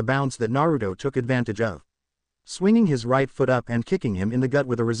ground with a bounce that Naruto took advantage of, swinging his right foot up and kicking him in the gut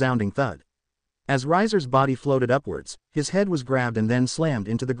with a resounding thud. As Riser's body floated upwards, his head was grabbed and then slammed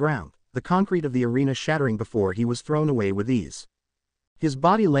into the ground, the concrete of the arena shattering before he was thrown away with ease. His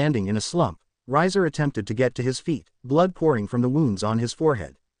body landing in a slump, Riser attempted to get to his feet, blood pouring from the wounds on his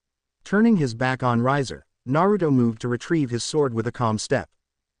forehead. Turning his back on Riser, Naruto moved to retrieve his sword with a calm step.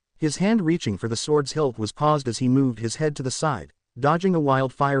 His hand reaching for the sword's hilt was paused as he moved his head to the side, dodging a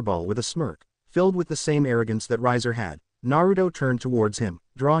wild fireball with a smirk, filled with the same arrogance that Riser had. Naruto turned towards him,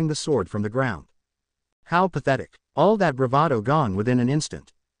 drawing the sword from the ground. How pathetic. All that bravado gone within an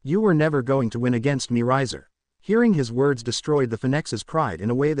instant. You were never going to win against me, Riser. Hearing his words destroyed the Phoenix's pride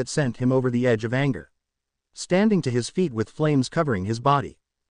in a way that sent him over the edge of anger. Standing to his feet with flames covering his body.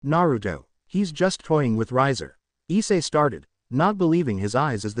 Naruto, he's just toying with Riser. Issei started, not believing his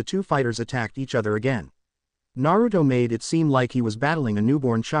eyes as the two fighters attacked each other again. Naruto made it seem like he was battling a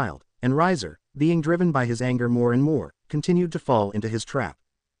newborn child, and Riser, being driven by his anger more and more, continued to fall into his trap.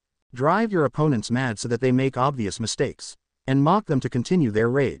 Drive your opponents mad so that they make obvious mistakes, and mock them to continue their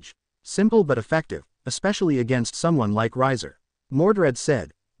rage. Simple but effective, especially against someone like Riser. Mordred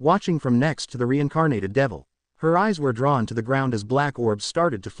said, watching from next to the reincarnated devil. Her eyes were drawn to the ground as black orbs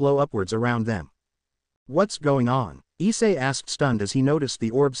started to flow upwards around them. What's going on? Issei asked, stunned as he noticed the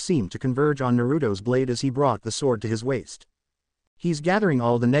orbs seemed to converge on Naruto's blade as he brought the sword to his waist. He's gathering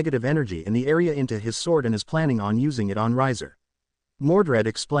all the negative energy in the area into his sword and is planning on using it on Riser. Mordred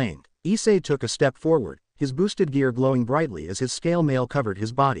explained. Issei took a step forward, his boosted gear glowing brightly as his scale mail covered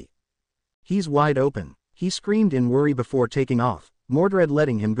his body. He's wide open, he screamed in worry before taking off, Mordred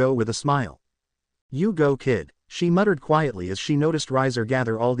letting him go with a smile. You go, kid, she muttered quietly as she noticed Riser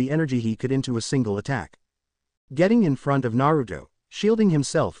gather all the energy he could into a single attack. Getting in front of Naruto, shielding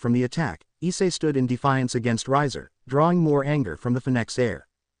himself from the attack, Issei stood in defiance against Riser, drawing more anger from the Phoenix air.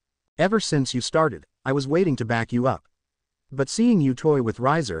 Ever since you started, I was waiting to back you up. But seeing you toy with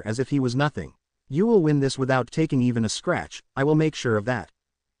Riser as if he was nothing. You will win this without taking even a scratch, I will make sure of that.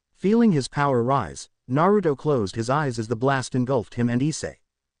 Feeling his power rise, Naruto closed his eyes as the blast engulfed him and Issei.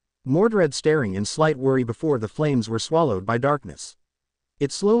 Mordred staring in slight worry before the flames were swallowed by darkness.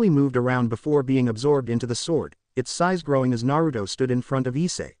 It slowly moved around before being absorbed into the sword, its size growing as Naruto stood in front of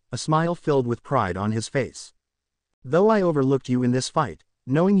Issei, a smile filled with pride on his face. Though I overlooked you in this fight,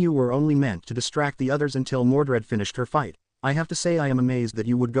 knowing you were only meant to distract the others until Mordred finished her fight, I have to say I am amazed that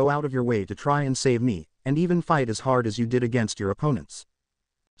you would go out of your way to try and save me, and even fight as hard as you did against your opponents.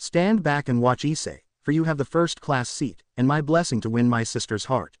 Stand back and watch Issei, for you have the first-class seat, and my blessing to win my sister's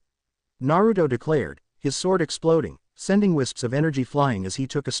heart. Naruto declared, his sword exploding, sending wisps of energy flying as he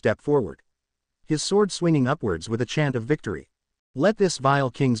took a step forward. His sword swinging upwards with a chant of victory. Let this vile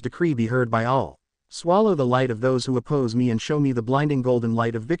king's decree be heard by all. Swallow the light of those who oppose me and show me the blinding golden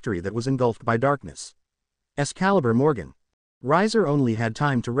light of victory that was engulfed by darkness. Excalibur Morgan. Riser only had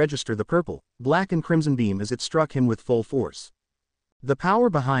time to register the purple, black and crimson beam as it struck him with full force. The power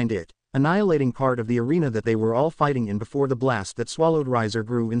behind it, annihilating part of the arena that they were all fighting in before the blast that swallowed Riser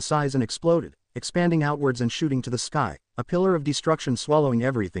grew in size and exploded, expanding outwards and shooting to the sky, a pillar of destruction swallowing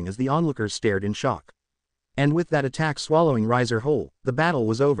everything as the onlookers stared in shock. And with that attack swallowing Riser whole, the battle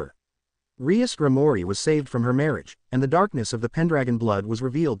was over. Rias Grimori was saved from her marriage, and the darkness of the Pendragon blood was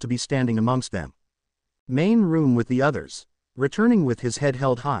revealed to be standing amongst them. Main room with the others. Returning with his head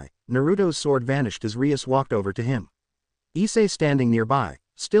held high, Naruto's sword vanished as Rias walked over to him. Issei standing nearby,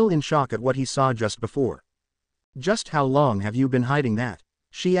 still in shock at what he saw just before. Just how long have you been hiding that?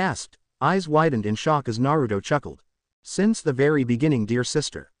 She asked, eyes widened in shock as Naruto chuckled. Since the very beginning, dear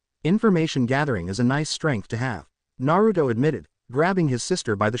sister. Information gathering is a nice strength to have, Naruto admitted, grabbing his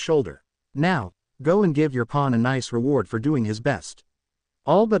sister by the shoulder. Now, go and give your pawn a nice reward for doing his best.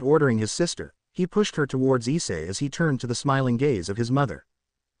 All but ordering his sister, he pushed her towards Issei as he turned to the smiling gaze of his mother.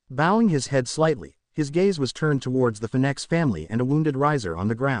 Bowing his head slightly, his gaze was turned towards the Phoenix family and a wounded Riser on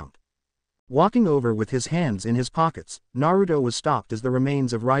the ground. Walking over with his hands in his pockets, Naruto was stopped as the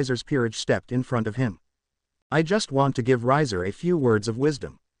remains of Riser's peerage stepped in front of him. I just want to give Riser a few words of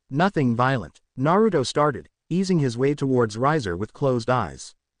wisdom. Nothing violent, Naruto started, easing his way towards Riser with closed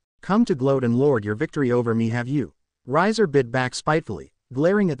eyes. Come to gloat and lord your victory over me, have you? Riser bit back spitefully,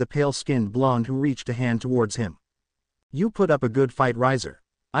 glaring at the pale-skinned blonde who reached a hand towards him. You put up a good fight, Riser.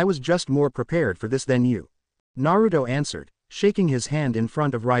 I was just more prepared for this than you. Naruto answered, shaking his hand in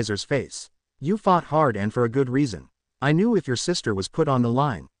front of Riser's face. You fought hard and for a good reason. I knew if your sister was put on the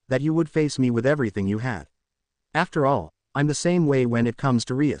line, that you would face me with everything you had. After all, I'm the same way when it comes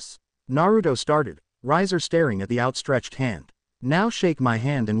to Rias. Naruto started, Riser staring at the outstretched hand. Now shake my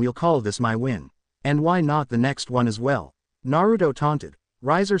hand and we'll call this my win. And why not the next one as well? Naruto taunted.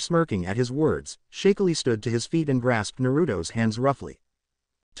 Riser smirking at his words, shakily stood to his feet and grasped Naruto's hands roughly.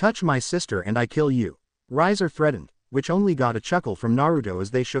 Touch my sister and I kill you. Riser threatened, which only got a chuckle from Naruto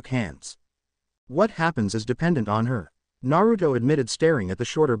as they shook hands. What happens is dependent on her. Naruto admitted, staring at the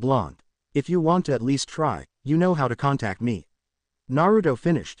shorter blonde. If you want to at least try, you know how to contact me. Naruto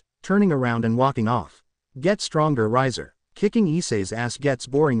finished, turning around and walking off. Get stronger, Riser. Kicking Issei's ass gets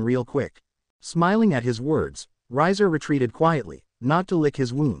boring real quick. Smiling at his words, Riser retreated quietly, not to lick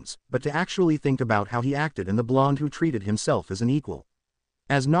his wounds, but to actually think about how he acted and the blonde who treated himself as an equal.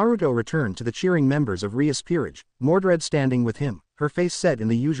 As Naruto returned to the cheering members of Rias' peerage, Mordred standing with him, her face set in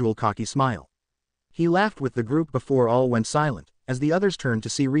the usual cocky smile. He laughed with the group before all went silent, as the others turned to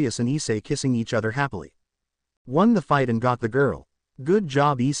see Rias and Issei kissing each other happily. Won the fight and got the girl. Good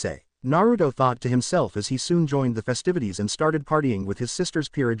job, Issei, Naruto thought to himself as he soon joined the festivities and started partying with his sister's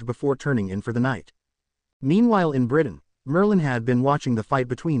peerage before turning in for the night. Meanwhile in Britain, Merlin had been watching the fight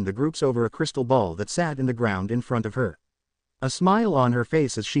between the groups over a crystal ball that sat in the ground in front of her. A smile on her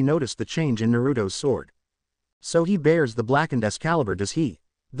face as she noticed the change in Naruto's sword. So he bears the blackened Excalibur, does he?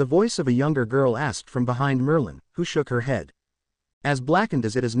 The voice of a younger girl asked from behind Merlin, who shook her head. As blackened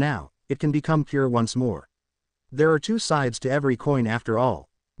as it is now, it can become pure once more. There are two sides to every coin after all,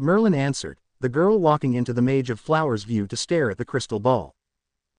 Merlin answered, the girl walking into the Mage of Flowers' view to stare at the crystal ball.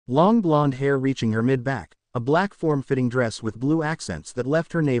 Long blonde hair reaching her mid-back, a black form-fitting dress with blue accents that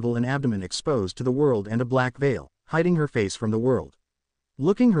left her navel and abdomen exposed to the world, and a black veil, hiding her face from the world.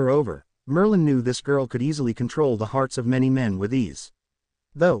 Looking her over, Merlin knew this girl could easily control the hearts of many men with ease.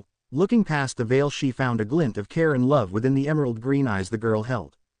 Though, looking past the veil, she found a glint of care and love within the emerald green eyes the girl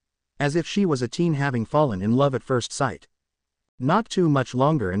held. As if she was a teen having fallen in love at first sight. Not too much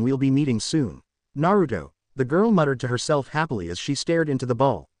longer and we'll be meeting soon. Naruto, the girl muttered to herself happily as she stared into the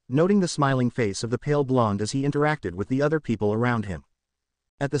ball, noting the smiling face of the pale blonde as he interacted with the other people around him.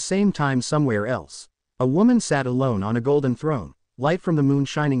 At the same time, somewhere else, a woman sat alone on a golden throne, light from the moon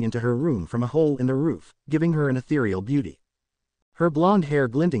shining into her room from a hole in the roof, giving her an ethereal beauty. Her blonde hair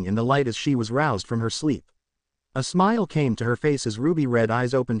glinting in the light as she was roused from her sleep. A smile came to her face as ruby-red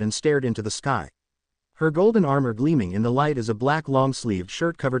eyes opened and stared into the sky. Her golden armor gleaming in the light as a black long-sleeved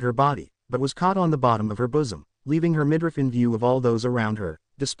shirt covered her body, but was caught on the bottom of her bosom, leaving her midriff in view of all those around her,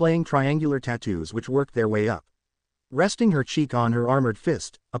 displaying triangular tattoos which worked their way up. Resting her cheek on her armored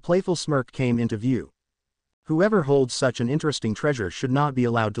fist, a playful smirk came into view. Whoever holds such an interesting treasure should not be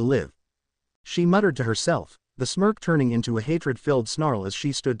allowed to live. She muttered to herself, the smirk turning into a hatred-filled snarl as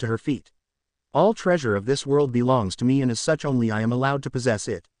she stood to her feet. All treasure of this world belongs to me, and as such only I am allowed to possess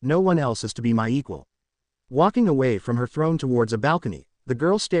it. No one else is to be my equal. Walking away from her throne towards a balcony, the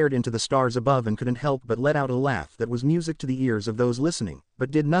girl stared into the stars above and couldn't help but let out a laugh that was music to the ears of those listening,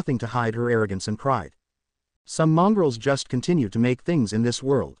 but did nothing to hide her arrogance and pride. Some mongrels just continue to make things in this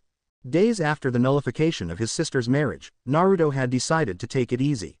world. Days after the nullification of his sister's marriage, Naruto had decided to take it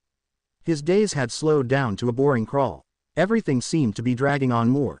easy. His days had slowed down to a boring crawl. Everything seemed to be dragging on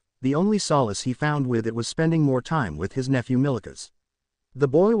more. The only solace he found with it was spending more time with his nephew Milikas. The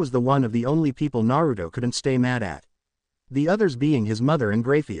boy was the one of the only people Naruto couldn't stay mad at. The others being his mother and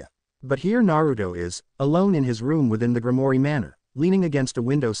Graphia. But here Naruto is, alone in his room within the Grimoire Manor, leaning against a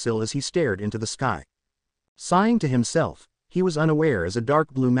windowsill as he stared into the sky. Sighing to himself, he was unaware as a dark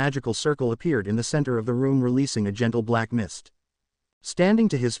blue magical circle appeared in the center of the room, releasing a gentle black mist. Standing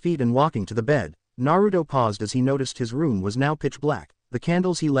to his feet and walking to the bed, Naruto paused as he noticed his room was now pitch black. The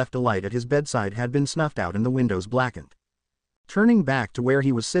candles he left alight at his bedside had been snuffed out and the windows blackened. Turning back to where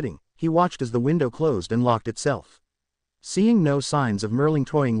he was sitting, he watched as the window closed and locked itself. Seeing no signs of Merlin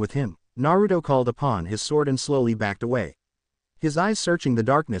toying with him, Naruto called upon his sword and slowly backed away. His eyes searching the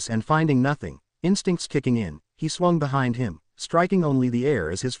darkness and finding nothing, instincts kicking in, he swung behind him, striking only the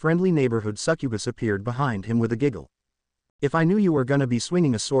air as his friendly neighborhood succubus appeared behind him with a giggle. If I knew you were gonna be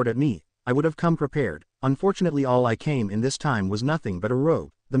swinging a sword at me, I would have come prepared. Unfortunately all I came in this time was nothing but a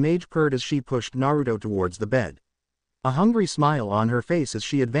robe, the mage purred as she pushed Naruto towards the bed. A hungry smile on her face as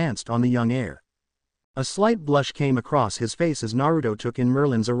she advanced on the young heir. A slight blush came across his face as Naruto took in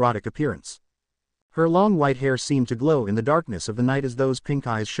Merlin's erotic appearance. Her long white hair seemed to glow in the darkness of the night as those pink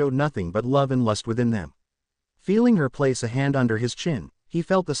eyes showed nothing but love and lust within them. Feeling her place a hand under his chin, he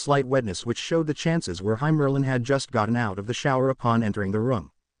felt the slight wetness which showed the chances were high. Merlin had just gotten out of the shower upon entering the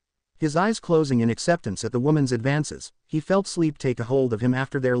room. His eyes closing in acceptance at the woman's advances, he felt sleep take a hold of him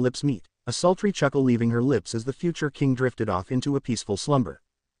after their lips meet, a sultry chuckle leaving her lips as the future king drifted off into a peaceful slumber.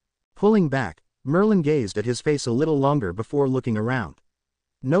 Pulling back, Merlin gazed at his face a little longer before looking around.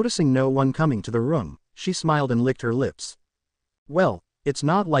 Noticing no one coming to the room, she smiled and licked her lips. Well, it's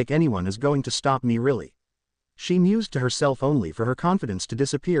not like anyone is going to stop me really. She mused to herself, only for her confidence to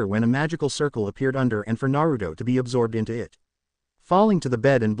disappear when a magical circle appeared under and for Naruto to be absorbed into it. Falling to the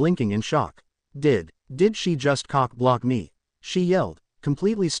bed and blinking in shock. Did she just cock-block me? She yelled,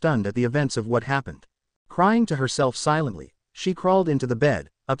 completely stunned at the events of what happened. Crying to herself silently, she crawled into the bed,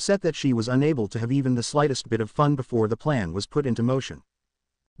 upset that she was unable to have even the slightest bit of fun before the plan was put into motion.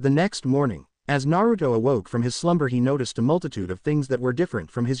 The next morning, as Naruto awoke from his slumber, he noticed a multitude of things that were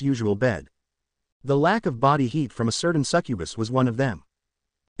different from his usual bed. The lack of body heat from a certain succubus was one of them.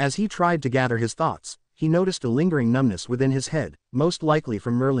 As he tried to gather his thoughts, he noticed a lingering numbness within his head, most likely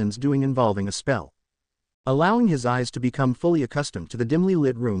from Merlin's doing involving a spell. Allowing his eyes to become fully accustomed to the dimly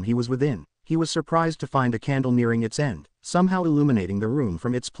lit room he was within, he was surprised to find a candle nearing its end, somehow illuminating the room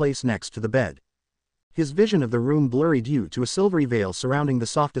from its place next to the bed. His vision of the room blurry due to a silvery veil surrounding the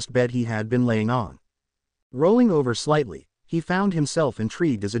softest bed he had been laying on. Rolling over slightly, he found himself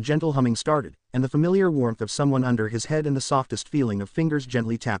intrigued as a gentle humming started, and the familiar warmth of someone under his head and the softest feeling of fingers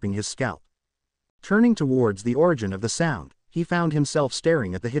gently tapping his scalp. Turning towards the origin of the sound, he found himself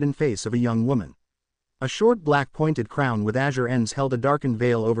staring at the hidden face of a young woman. A short black pointed crown with azure ends held a darkened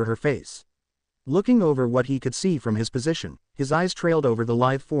veil over her face. Looking over what he could see from his position, his eyes trailed over the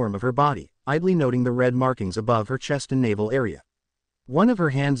lithe form of her body, idly noting the red markings above her chest and navel area. One of her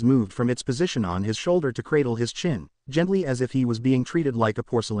hands moved from its position on his shoulder to cradle his chin, gently as if he was being treated like a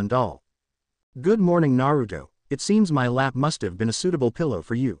porcelain doll. Good morning, Naruto. It seems my lap must have been a suitable pillow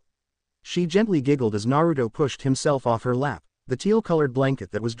for you. She gently giggled as Naruto pushed himself off her lap, the teal-colored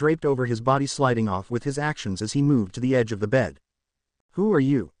blanket that was draped over his body sliding off with his actions as he moved to the edge of the bed. Who are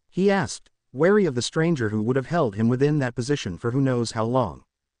you? He asked, wary of the stranger who would have held him within that position for who knows how long.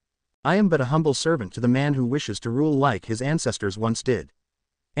 I am but a humble servant to the man who wishes to rule like his ancestors once did.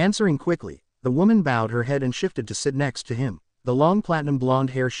 Answering quickly, the woman bowed her head and shifted to sit next to him. The long platinum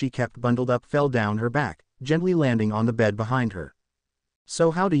blonde hair she kept bundled up fell down her back, gently landing on the bed behind her.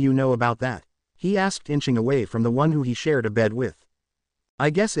 So how do you know about that? He asked, inching away from the one who he shared a bed with.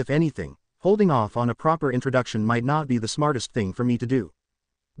 I guess if anything, holding off on a proper introduction might not be the smartest thing for me to do.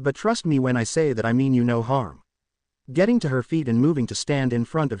 But trust me when I say that I mean you no harm. Getting to her feet and moving to stand in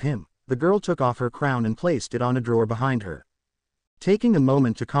front of him, the girl took off her crown and placed it on a drawer behind her. Taking a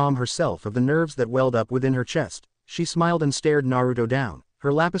moment to calm herself of the nerves that welled up within her chest, she smiled and stared Naruto down,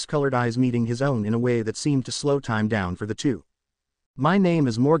 her lapis-colored eyes meeting his own in a way that seemed to slow time down for the two. "My name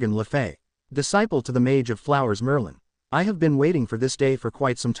is Morgan Le Fay, disciple to the Mage of Flowers Merlin. I have been waiting for this day for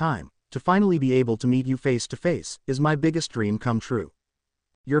quite some time. To finally be able to meet you face to face is my biggest dream come true."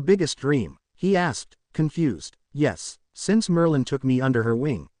 "Your biggest dream?" he asked, confused. "Yes, since Merlin took me under her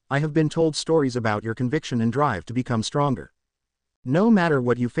wing, I have been told stories about your conviction and drive to become stronger. No matter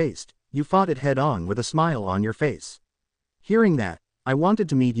what you faced, you fought it head on with a smile on your face. Hearing that, I wanted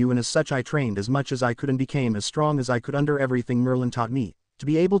to meet you, and as such I trained as much as I could and became as strong as I could under everything Merlin taught me, to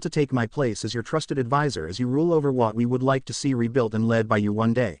be able to take my place as your trusted advisor as you rule over what we would like to see rebuilt and led by you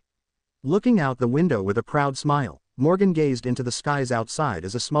one day." Looking out the window with a proud smile, Morgan gazed into the skies outside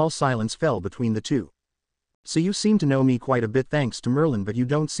as a small silence fell between the two. "So you seem to know me quite a bit thanks to Merlin, but you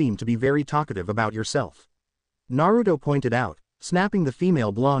don't seem to be very talkative about yourself," Naruto pointed out, snapping the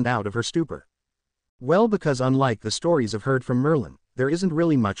female blonde out of her stupor. "Well, because unlike the stories I've heard from Merlin, there isn't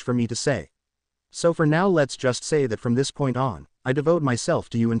really much for me to say. So for now let's just say that from this point on, I devote myself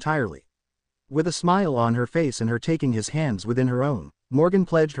to you entirely." With a smile on her face and her taking his hands within her own, Morgan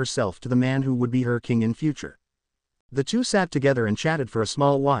pledged herself to the man who would be her king in future. The two sat together and chatted for a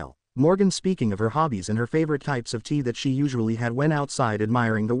small while, Morgan speaking of her hobbies and her favorite types of tea that she usually had when outside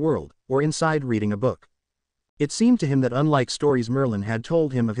admiring the world, or inside reading a book. It seemed to him that unlike stories Merlin had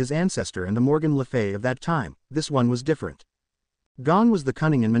told him of his ancestor and the Morgan Le Fay of that time, this one was different. Gone was the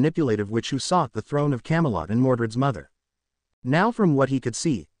cunning and manipulative witch who sought the throne of Camelot and Mordred's mother. Now from what he could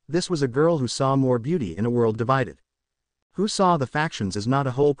see, this was a girl who saw more beauty in a world divided. Who saw the factions as not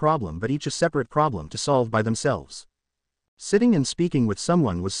a whole problem but each a separate problem to solve by themselves. Sitting and speaking with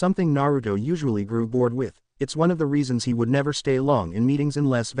someone was something Naruto usually grew bored with. It's one of the reasons he would never stay long in meetings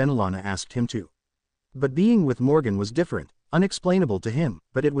unless Venelana asked him to. But being with Morgan was different, unexplainable to him,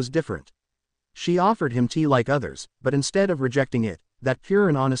 but it was different. She offered him tea like others, but instead of rejecting it, that pure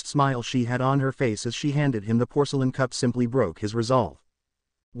and honest smile she had on her face as she handed him the porcelain cup simply broke his resolve.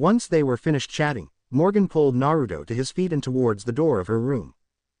 Once they were finished chatting, Morgan pulled Naruto to his feet and towards the door of her room.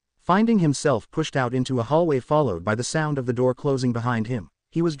 Finding himself pushed out into a hallway followed by the sound of the door closing behind him,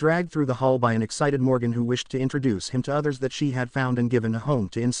 he was dragged through the hall by an excited Morgan who wished to introduce him to others that she had found and given a home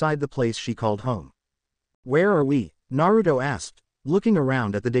to inside the place she called home. "Where are we?" Naruto asked, looking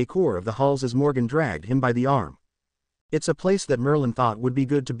around at the decor of the halls as Morgan dragged him by the arm. "It's a place that Merlin thought would be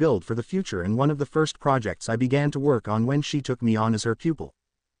good to build for the future and one of the first projects I began to work on when she took me on as her pupil.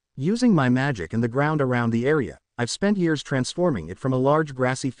 Using my magic and the ground around the area, I've spent years transforming it from a large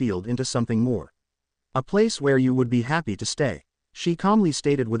grassy field into something more. A place where you would be happy to stay," she calmly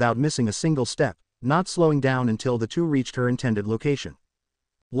stated without missing a single step, not slowing down until the two reached her intended location.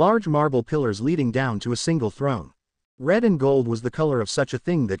 Large marble pillars leading down to a single throne. Red and gold was the color of such a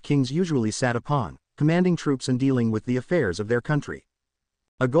thing that kings usually sat upon, commanding troops and dealing with the affairs of their country.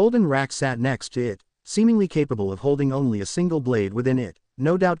 A golden rack sat next to it, seemingly capable of holding only a single blade within it,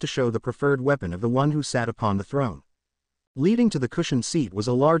 no doubt to show the preferred weapon of the one who sat upon the throne. Leading to the cushioned seat was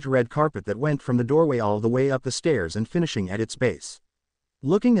a large red carpet that went from the doorway all the way up the stairs and finishing at its base.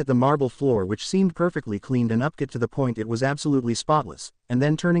 Looking at the marble floor which seemed perfectly cleaned and upkept to the point it was absolutely spotless, and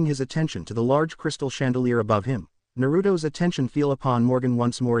then turning his attention to the large crystal chandelier above him, Naruto's attention fell upon Morgan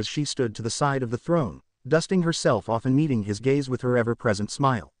once more as she stood to the side of the throne, dusting herself off and meeting his gaze with her ever-present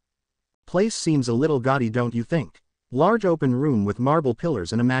smile. "Place seems a little gaudy, don't you think? Large open room with marble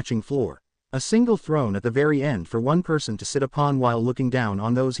pillars and a matching floor. A single throne at the very end for one person to sit upon while looking down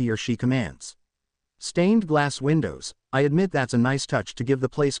on those he or she commands. Stained glass windows, I admit that's a nice touch to give the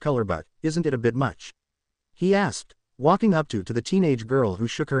place color, but isn't it a bit much?" he asked, walking up to the teenage girl who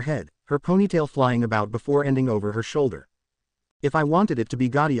shook her head, her ponytail flying about before ending over her shoulder. "If I wanted it to be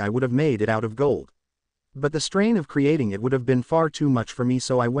gaudy I would have made it out of gold. But the strain of creating it would have been far too much for me,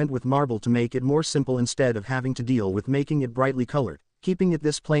 so I went with marble to make it more simple instead of having to deal with making it brightly colored. Keeping it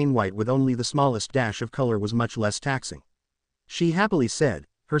this plain white with only the smallest dash of color was much less taxing," she happily said,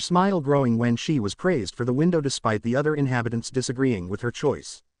 her smile growing when she was praised for the window despite the other inhabitants disagreeing with her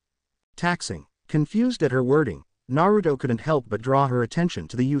choice. "Taxing?" Confused at her wording, Naruto couldn't help but draw her attention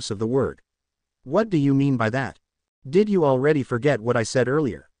to the use of the word. "What do you mean by that? Did you already forget what I said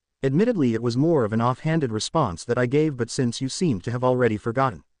earlier?" Admittedly it was more of an off-handed response that I gave, but since you seem to have already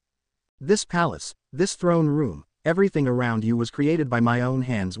forgotten. "This palace, this throne room, everything around you was created by my own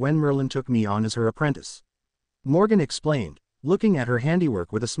hands when Merlin took me on as her apprentice," Morgan explained, looking at her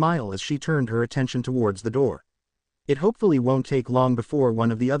handiwork with a smile as she turned her attention towards the door. "It hopefully won't take long before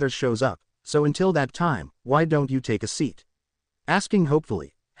one of the others shows up, so until that time, why don't you take a seat?" Asking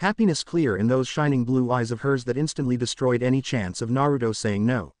hopefully, happiness clear in those shining blue eyes of hers that instantly destroyed any chance of Naruto saying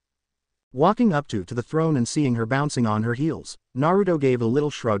no. Walking up to the throne and seeing her bouncing on her heels, Naruto gave a little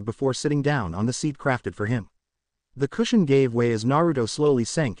shrug before sitting down on the seat crafted for him. The cushion gave way as Naruto slowly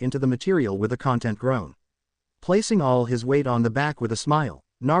sank into the material with a content groan. Placing all his weight on the back with a smile,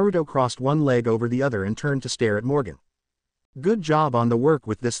 Naruto crossed one leg over the other and turned to stare at Morgan. "Good job on the work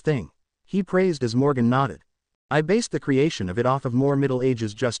with this thing," he praised as Morgan nodded. "I based the creation of it off of more Middle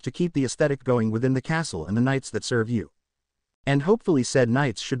Ages just to keep the aesthetic going within the castle and the knights that serve you. And hopefully said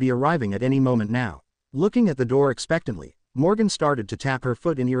knights should be arriving at any moment now." Looking at the door expectantly, Morgan started to tap her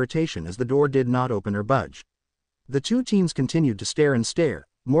foot in irritation as the door did not open or budge. The two teens continued to stare and stare,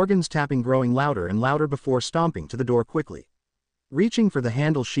 Morgan's tapping growing louder and louder before stomping to the door quickly. Reaching for the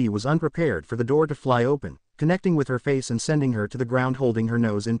handle, she was unprepared for the door to fly open, connecting with her face and sending her to the ground holding her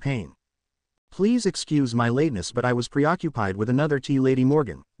nose in pain. "Please excuse my lateness, but I was preoccupied with another tea. Lady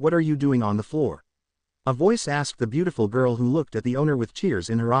Morgan, what are you doing on the floor?" A voice asked the beautiful girl who looked at the owner with tears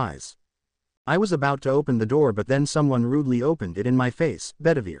in her eyes. "I was about to open the door, but then someone rudely opened it in my face,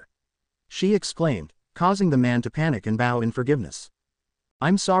 Bedivere," she exclaimed, causing the man to panic and bow in forgiveness.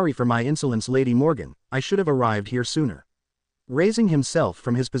 "I'm sorry for my insolence, Lady Morgan, I should have arrived here sooner." Raising himself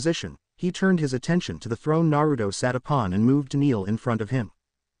from his position, he turned his attention to the throne Naruto sat upon and moved to kneel in front of him.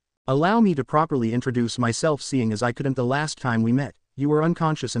 "Allow me to properly introduce myself, seeing as I couldn't the last time we met. You were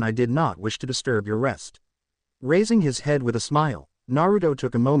unconscious and I did not wish to disturb your rest." Raising his head with a smile, Naruto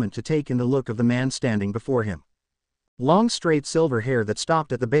took a moment to take in the look of the man standing before him. Long straight silver hair that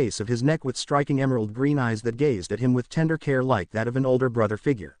stopped at the base of his neck with striking emerald green eyes that gazed at him with tender care like that of an older brother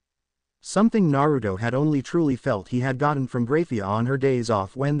figure. Something Naruto had only truly felt he had gotten from Graphia on her days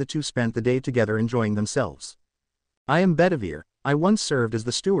off when the two spent the day together enjoying themselves. "I am Bedivere. I once served as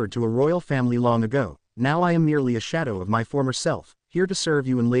the steward to a royal family long ago. Now I am merely a shadow of my former self, here to serve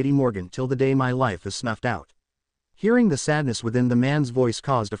you and Lady Morgan till the day my life is snuffed out." Hearing the sadness within the man's voice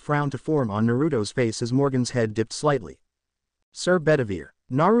caused a frown to form on Naruto's face as Morgan's head dipped slightly. "Sir Bedivere,"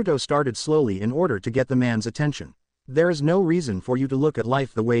 Naruto started slowly in order to get the man's attention, "there is no reason for you to look at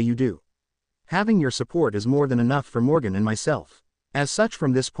life the way you do. Having your support is more than enough for Morgan and myself. As such,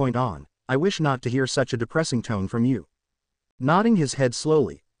 from this point on, I wish not to hear such a depressing tone from you." Nodding his head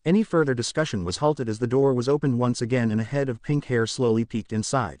slowly, any further discussion was halted as the door was opened once again and a head of pink hair slowly peeked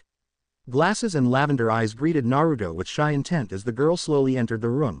inside. Glasses and lavender eyes greeted Naruto with shy intent as the girl slowly entered the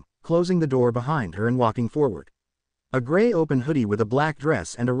room, closing the door behind her and walking forward. A gray open hoodie with a black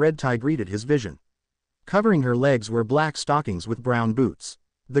dress and a red tie greeted his vision. Covering her legs were black stockings with brown boots.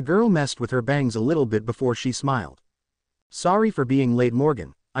 The girl messed with her bangs a little bit before she smiled. "Sorry for being late,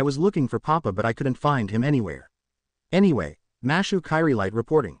 Morgan. I was looking for Papa but I couldn't find him anywhere." "Anyway, Mashu Kairilight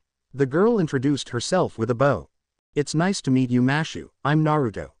reporting." The girl introduced herself with a bow. "It's nice to meet you, Mashu. I'm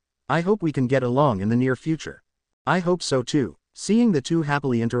Naruto. I hope we can get along in the near future." "I hope so too." Seeing the two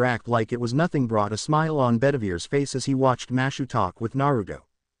happily interact like it was nothing brought a smile on Bedivere's face as he watched Mashu talk with Naruto.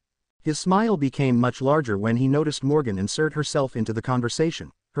 His smile became much larger when he noticed Morgan insert herself into the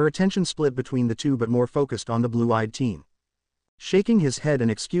conversation, her attention split between the two but more focused on the blue-eyed teen. Shaking his head and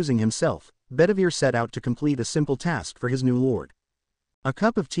excusing himself, Bedivere set out to complete a simple task for his new lord. A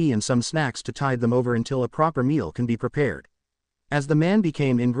cup of tea and some snacks to tide them over until a proper meal can be prepared. As the man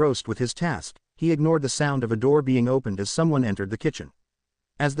became engrossed with his task, he ignored the sound of a door being opened as someone entered the kitchen.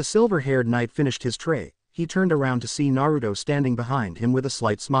 As the silver-haired knight finished his tray, he turned around to see Naruto standing behind him with a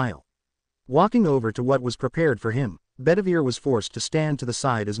slight smile. Walking over to what was prepared for him, Bedivere was forced to stand to the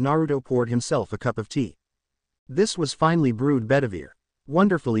side as Naruto poured himself a cup of tea. This was finely brewed Bedivere.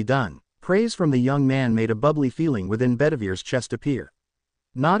 "Wonderfully done." Praise from the young man made a bubbly feeling within Bedivere's chest appear.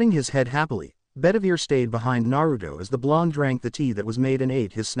 Nodding his head happily, Bedivere stayed behind Naruto as the blonde drank the tea that was made and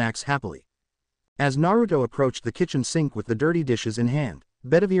ate his snacks happily. As Naruto approached the kitchen sink with the dirty dishes in hand,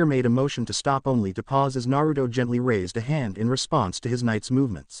 Bedivere made a motion to stop only to pause as Naruto gently raised a hand in response to his knight's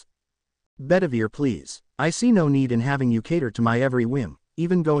movements. "Bedivere, please. I see no need in having you cater to my every whim,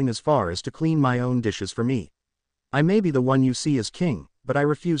 even going as far as to clean my own dishes for me. I may be the one you see as king, but I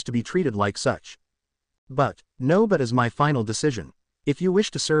refuse to be treated like such. But as my final decision. If you wish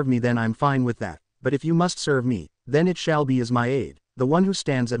to serve me then I'm fine with that, but if you must serve me, then it shall be as my aide, the one who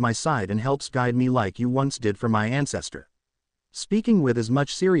stands at my side and helps guide me like you once did for my ancestor." Speaking with as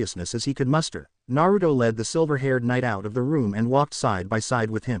much seriousness as he could muster, Naruto led the silver-haired knight out of the room and walked side by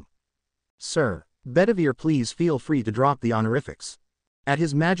side with him. "Sir Bedivere, please feel free to drop the honorifics." At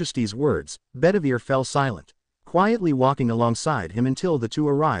His Majesty's words, Bedivere fell silent, quietly walking alongside him until the two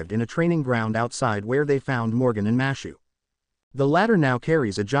arrived in a training ground outside where they found Morgan and Mashu. The latter now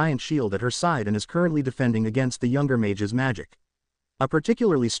carries a giant shield at her side and is currently defending against the younger mage's magic. A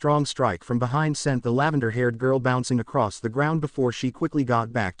particularly strong strike from behind sent the lavender-haired girl bouncing across the ground before she quickly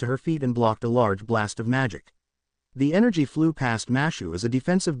got back to her feet and blocked a large blast of magic. The energy flew past Mashu as a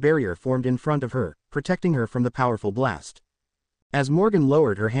defensive barrier formed in front of her, protecting her from the powerful blast. As Morgan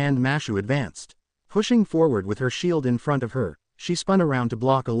lowered her hand, Mashu advanced. Pushing forward with her shield in front of her, she spun around to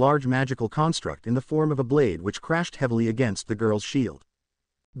block a large magical construct in the form of a blade which crashed heavily against the girl's shield.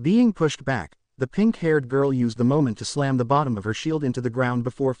 Being pushed back, the pink-haired girl used the moment to slam the bottom of her shield into the ground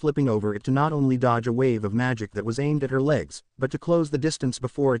before flipping over it to not only dodge a wave of magic that was aimed at her legs, but to close the distance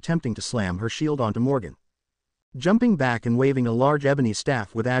before attempting to slam her shield onto Morgan. Jumping back and waving a large ebony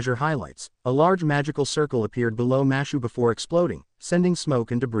staff with azure highlights, a large magical circle appeared below Mashu before exploding, sending smoke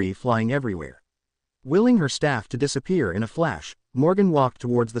and debris flying everywhere. Willing her staff to disappear in a flash, Morgan walked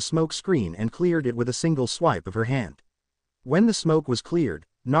towards the smoke screen and cleared it with a single swipe of her hand. When the smoke was cleared,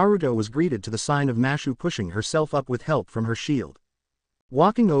 Naruto was greeted to the sign of Mashu pushing herself up with help from her shield.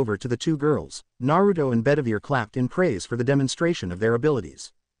 Walking over to the two girls, Naruto and Bedivere clapped in praise for the demonstration of their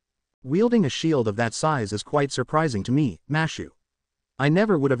abilities. Wielding a shield of that size is quite surprising to me, Mashu. I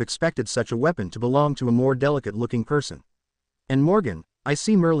never would have expected such a weapon to belong to a more delicate-looking person. And Morgan, I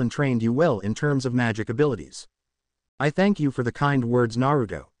see Merlin trained you well in terms of magic abilities. I thank you for the kind words,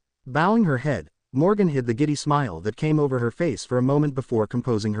 Naruto. Bowing her head, Morgan hid the giddy smile that came over her face for a moment before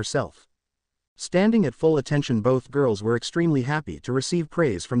composing herself. Standing at full attention, both girls were extremely happy to receive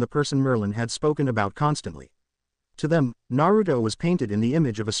praise from the person Merlin had spoken about constantly. To them, Naruto was painted in the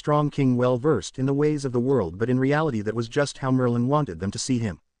image of a strong king well versed in the ways of the world, but in reality that was just how Merlin wanted them to see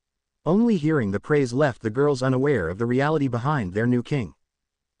him. Only hearing the praise left the girls unaware of the reality behind their new king.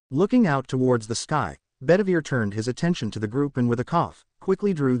 Looking out towards the sky, Bedivere turned his attention to the group and with a cough,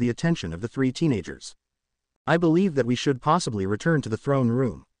 quickly drew the attention of the three teenagers. I believe that we should possibly return to the throne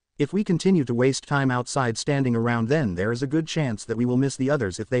room. If we continue to waste time outside standing around, then there is a good chance that we will miss the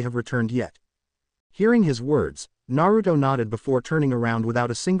others if they have returned yet. Hearing his words, Naruto nodded before turning around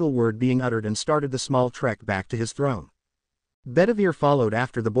without a single word being uttered and started the small trek back to his throne. Bedivere followed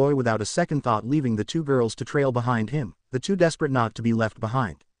after the boy without a second thought, leaving the two girls to trail behind him, the two desperate not to be left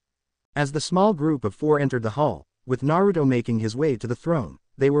behind. As the small group of four entered the hall, with Naruto making his way to the throne,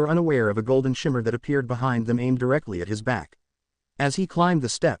 they were unaware of a golden shimmer that appeared behind them, aimed directly at his back. As he climbed the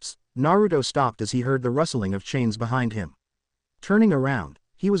steps, Naruto stopped as he heard the rustling of chains behind him. Turning around,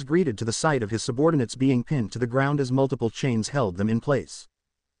 he was greeted to the sight of his subordinates being pinned to the ground as multiple chains held them in place.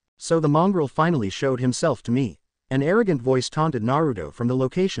 So the mongrel finally showed himself to me. An arrogant voice taunted Naruto from the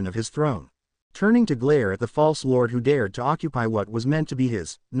location of his throne. Turning to glare at the false lord who dared to occupy what was meant to be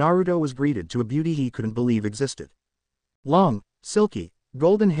his, Naruto was greeted to a beauty he couldn't believe existed. Long, silky,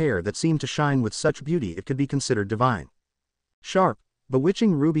 golden hair that seemed to shine with such beauty it could be considered divine. Sharp,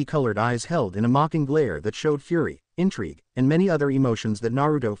 bewitching ruby-colored eyes held in a mocking glare that showed fury, intrigue, and many other emotions that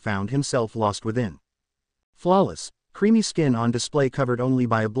Naruto found himself lost within. Flawless, creamy skin on display covered only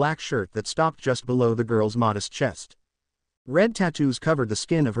by a black shirt that stopped just below the girl's modest chest. Red tattoos covered the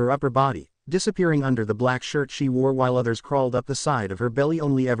skin of her upper body, disappearing under the black shirt she wore, while others crawled up the side of her belly,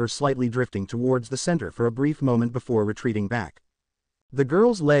 only ever slightly drifting towards the center for a brief moment before retreating back. The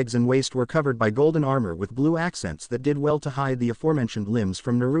girl's legs and waist were covered by golden armor with blue accents that did well to hide the aforementioned limbs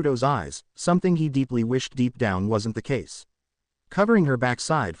from Naruto's eyes, something he deeply wished deep down wasn't the case. Covering her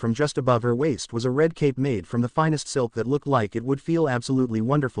backside from just above her waist was a red cape made from the finest silk that looked like it would feel absolutely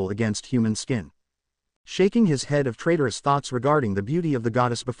wonderful against human skin. Shaking his head of traitorous thoughts regarding the beauty of the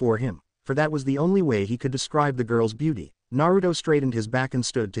goddess before him, for that was the only way he could describe the girl's beauty, Naruto straightened his back and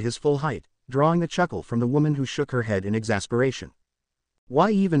stood to his full height, drawing a chuckle from the woman who shook her head in exasperation.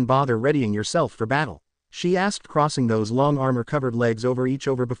 "Why even bother readying yourself for battle?" she asked, crossing those long armor-covered legs over each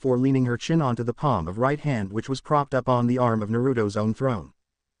other before leaning her chin onto the palm of right hand which was propped up on the arm of Naruto's own throne.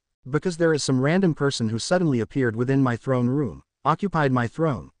 "Because there is some random person who suddenly appeared within my throne room, occupied my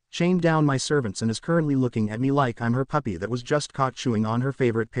throne, chained down my servants, and is currently looking at me like I'm her puppy that was just caught chewing on her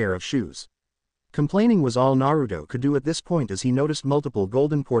favorite pair of shoes." Complaining was all Naruto could do at this point as he noticed multiple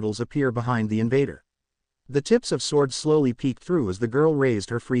golden portals appear behind the invader. The tips of swords slowly peeked through as the girl raised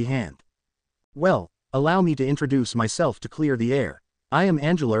her free hand. "Well, allow me to introduce myself to clear the air. I am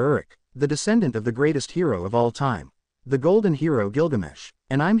Angela Urich, the descendant of the greatest hero of all time, the golden hero Gilgamesh,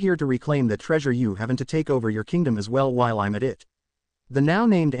 and I'm here to reclaim that treasure you have and to take over your kingdom as well while I'm at it." The now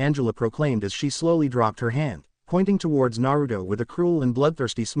named Angela proclaimed as she slowly dropped her hand, pointing towards Naruto with a cruel and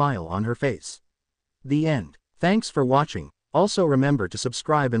bloodthirsty smile on her face. The end. Thanks for watching. Also remember to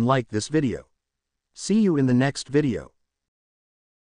subscribe and like this video. See you in the next video.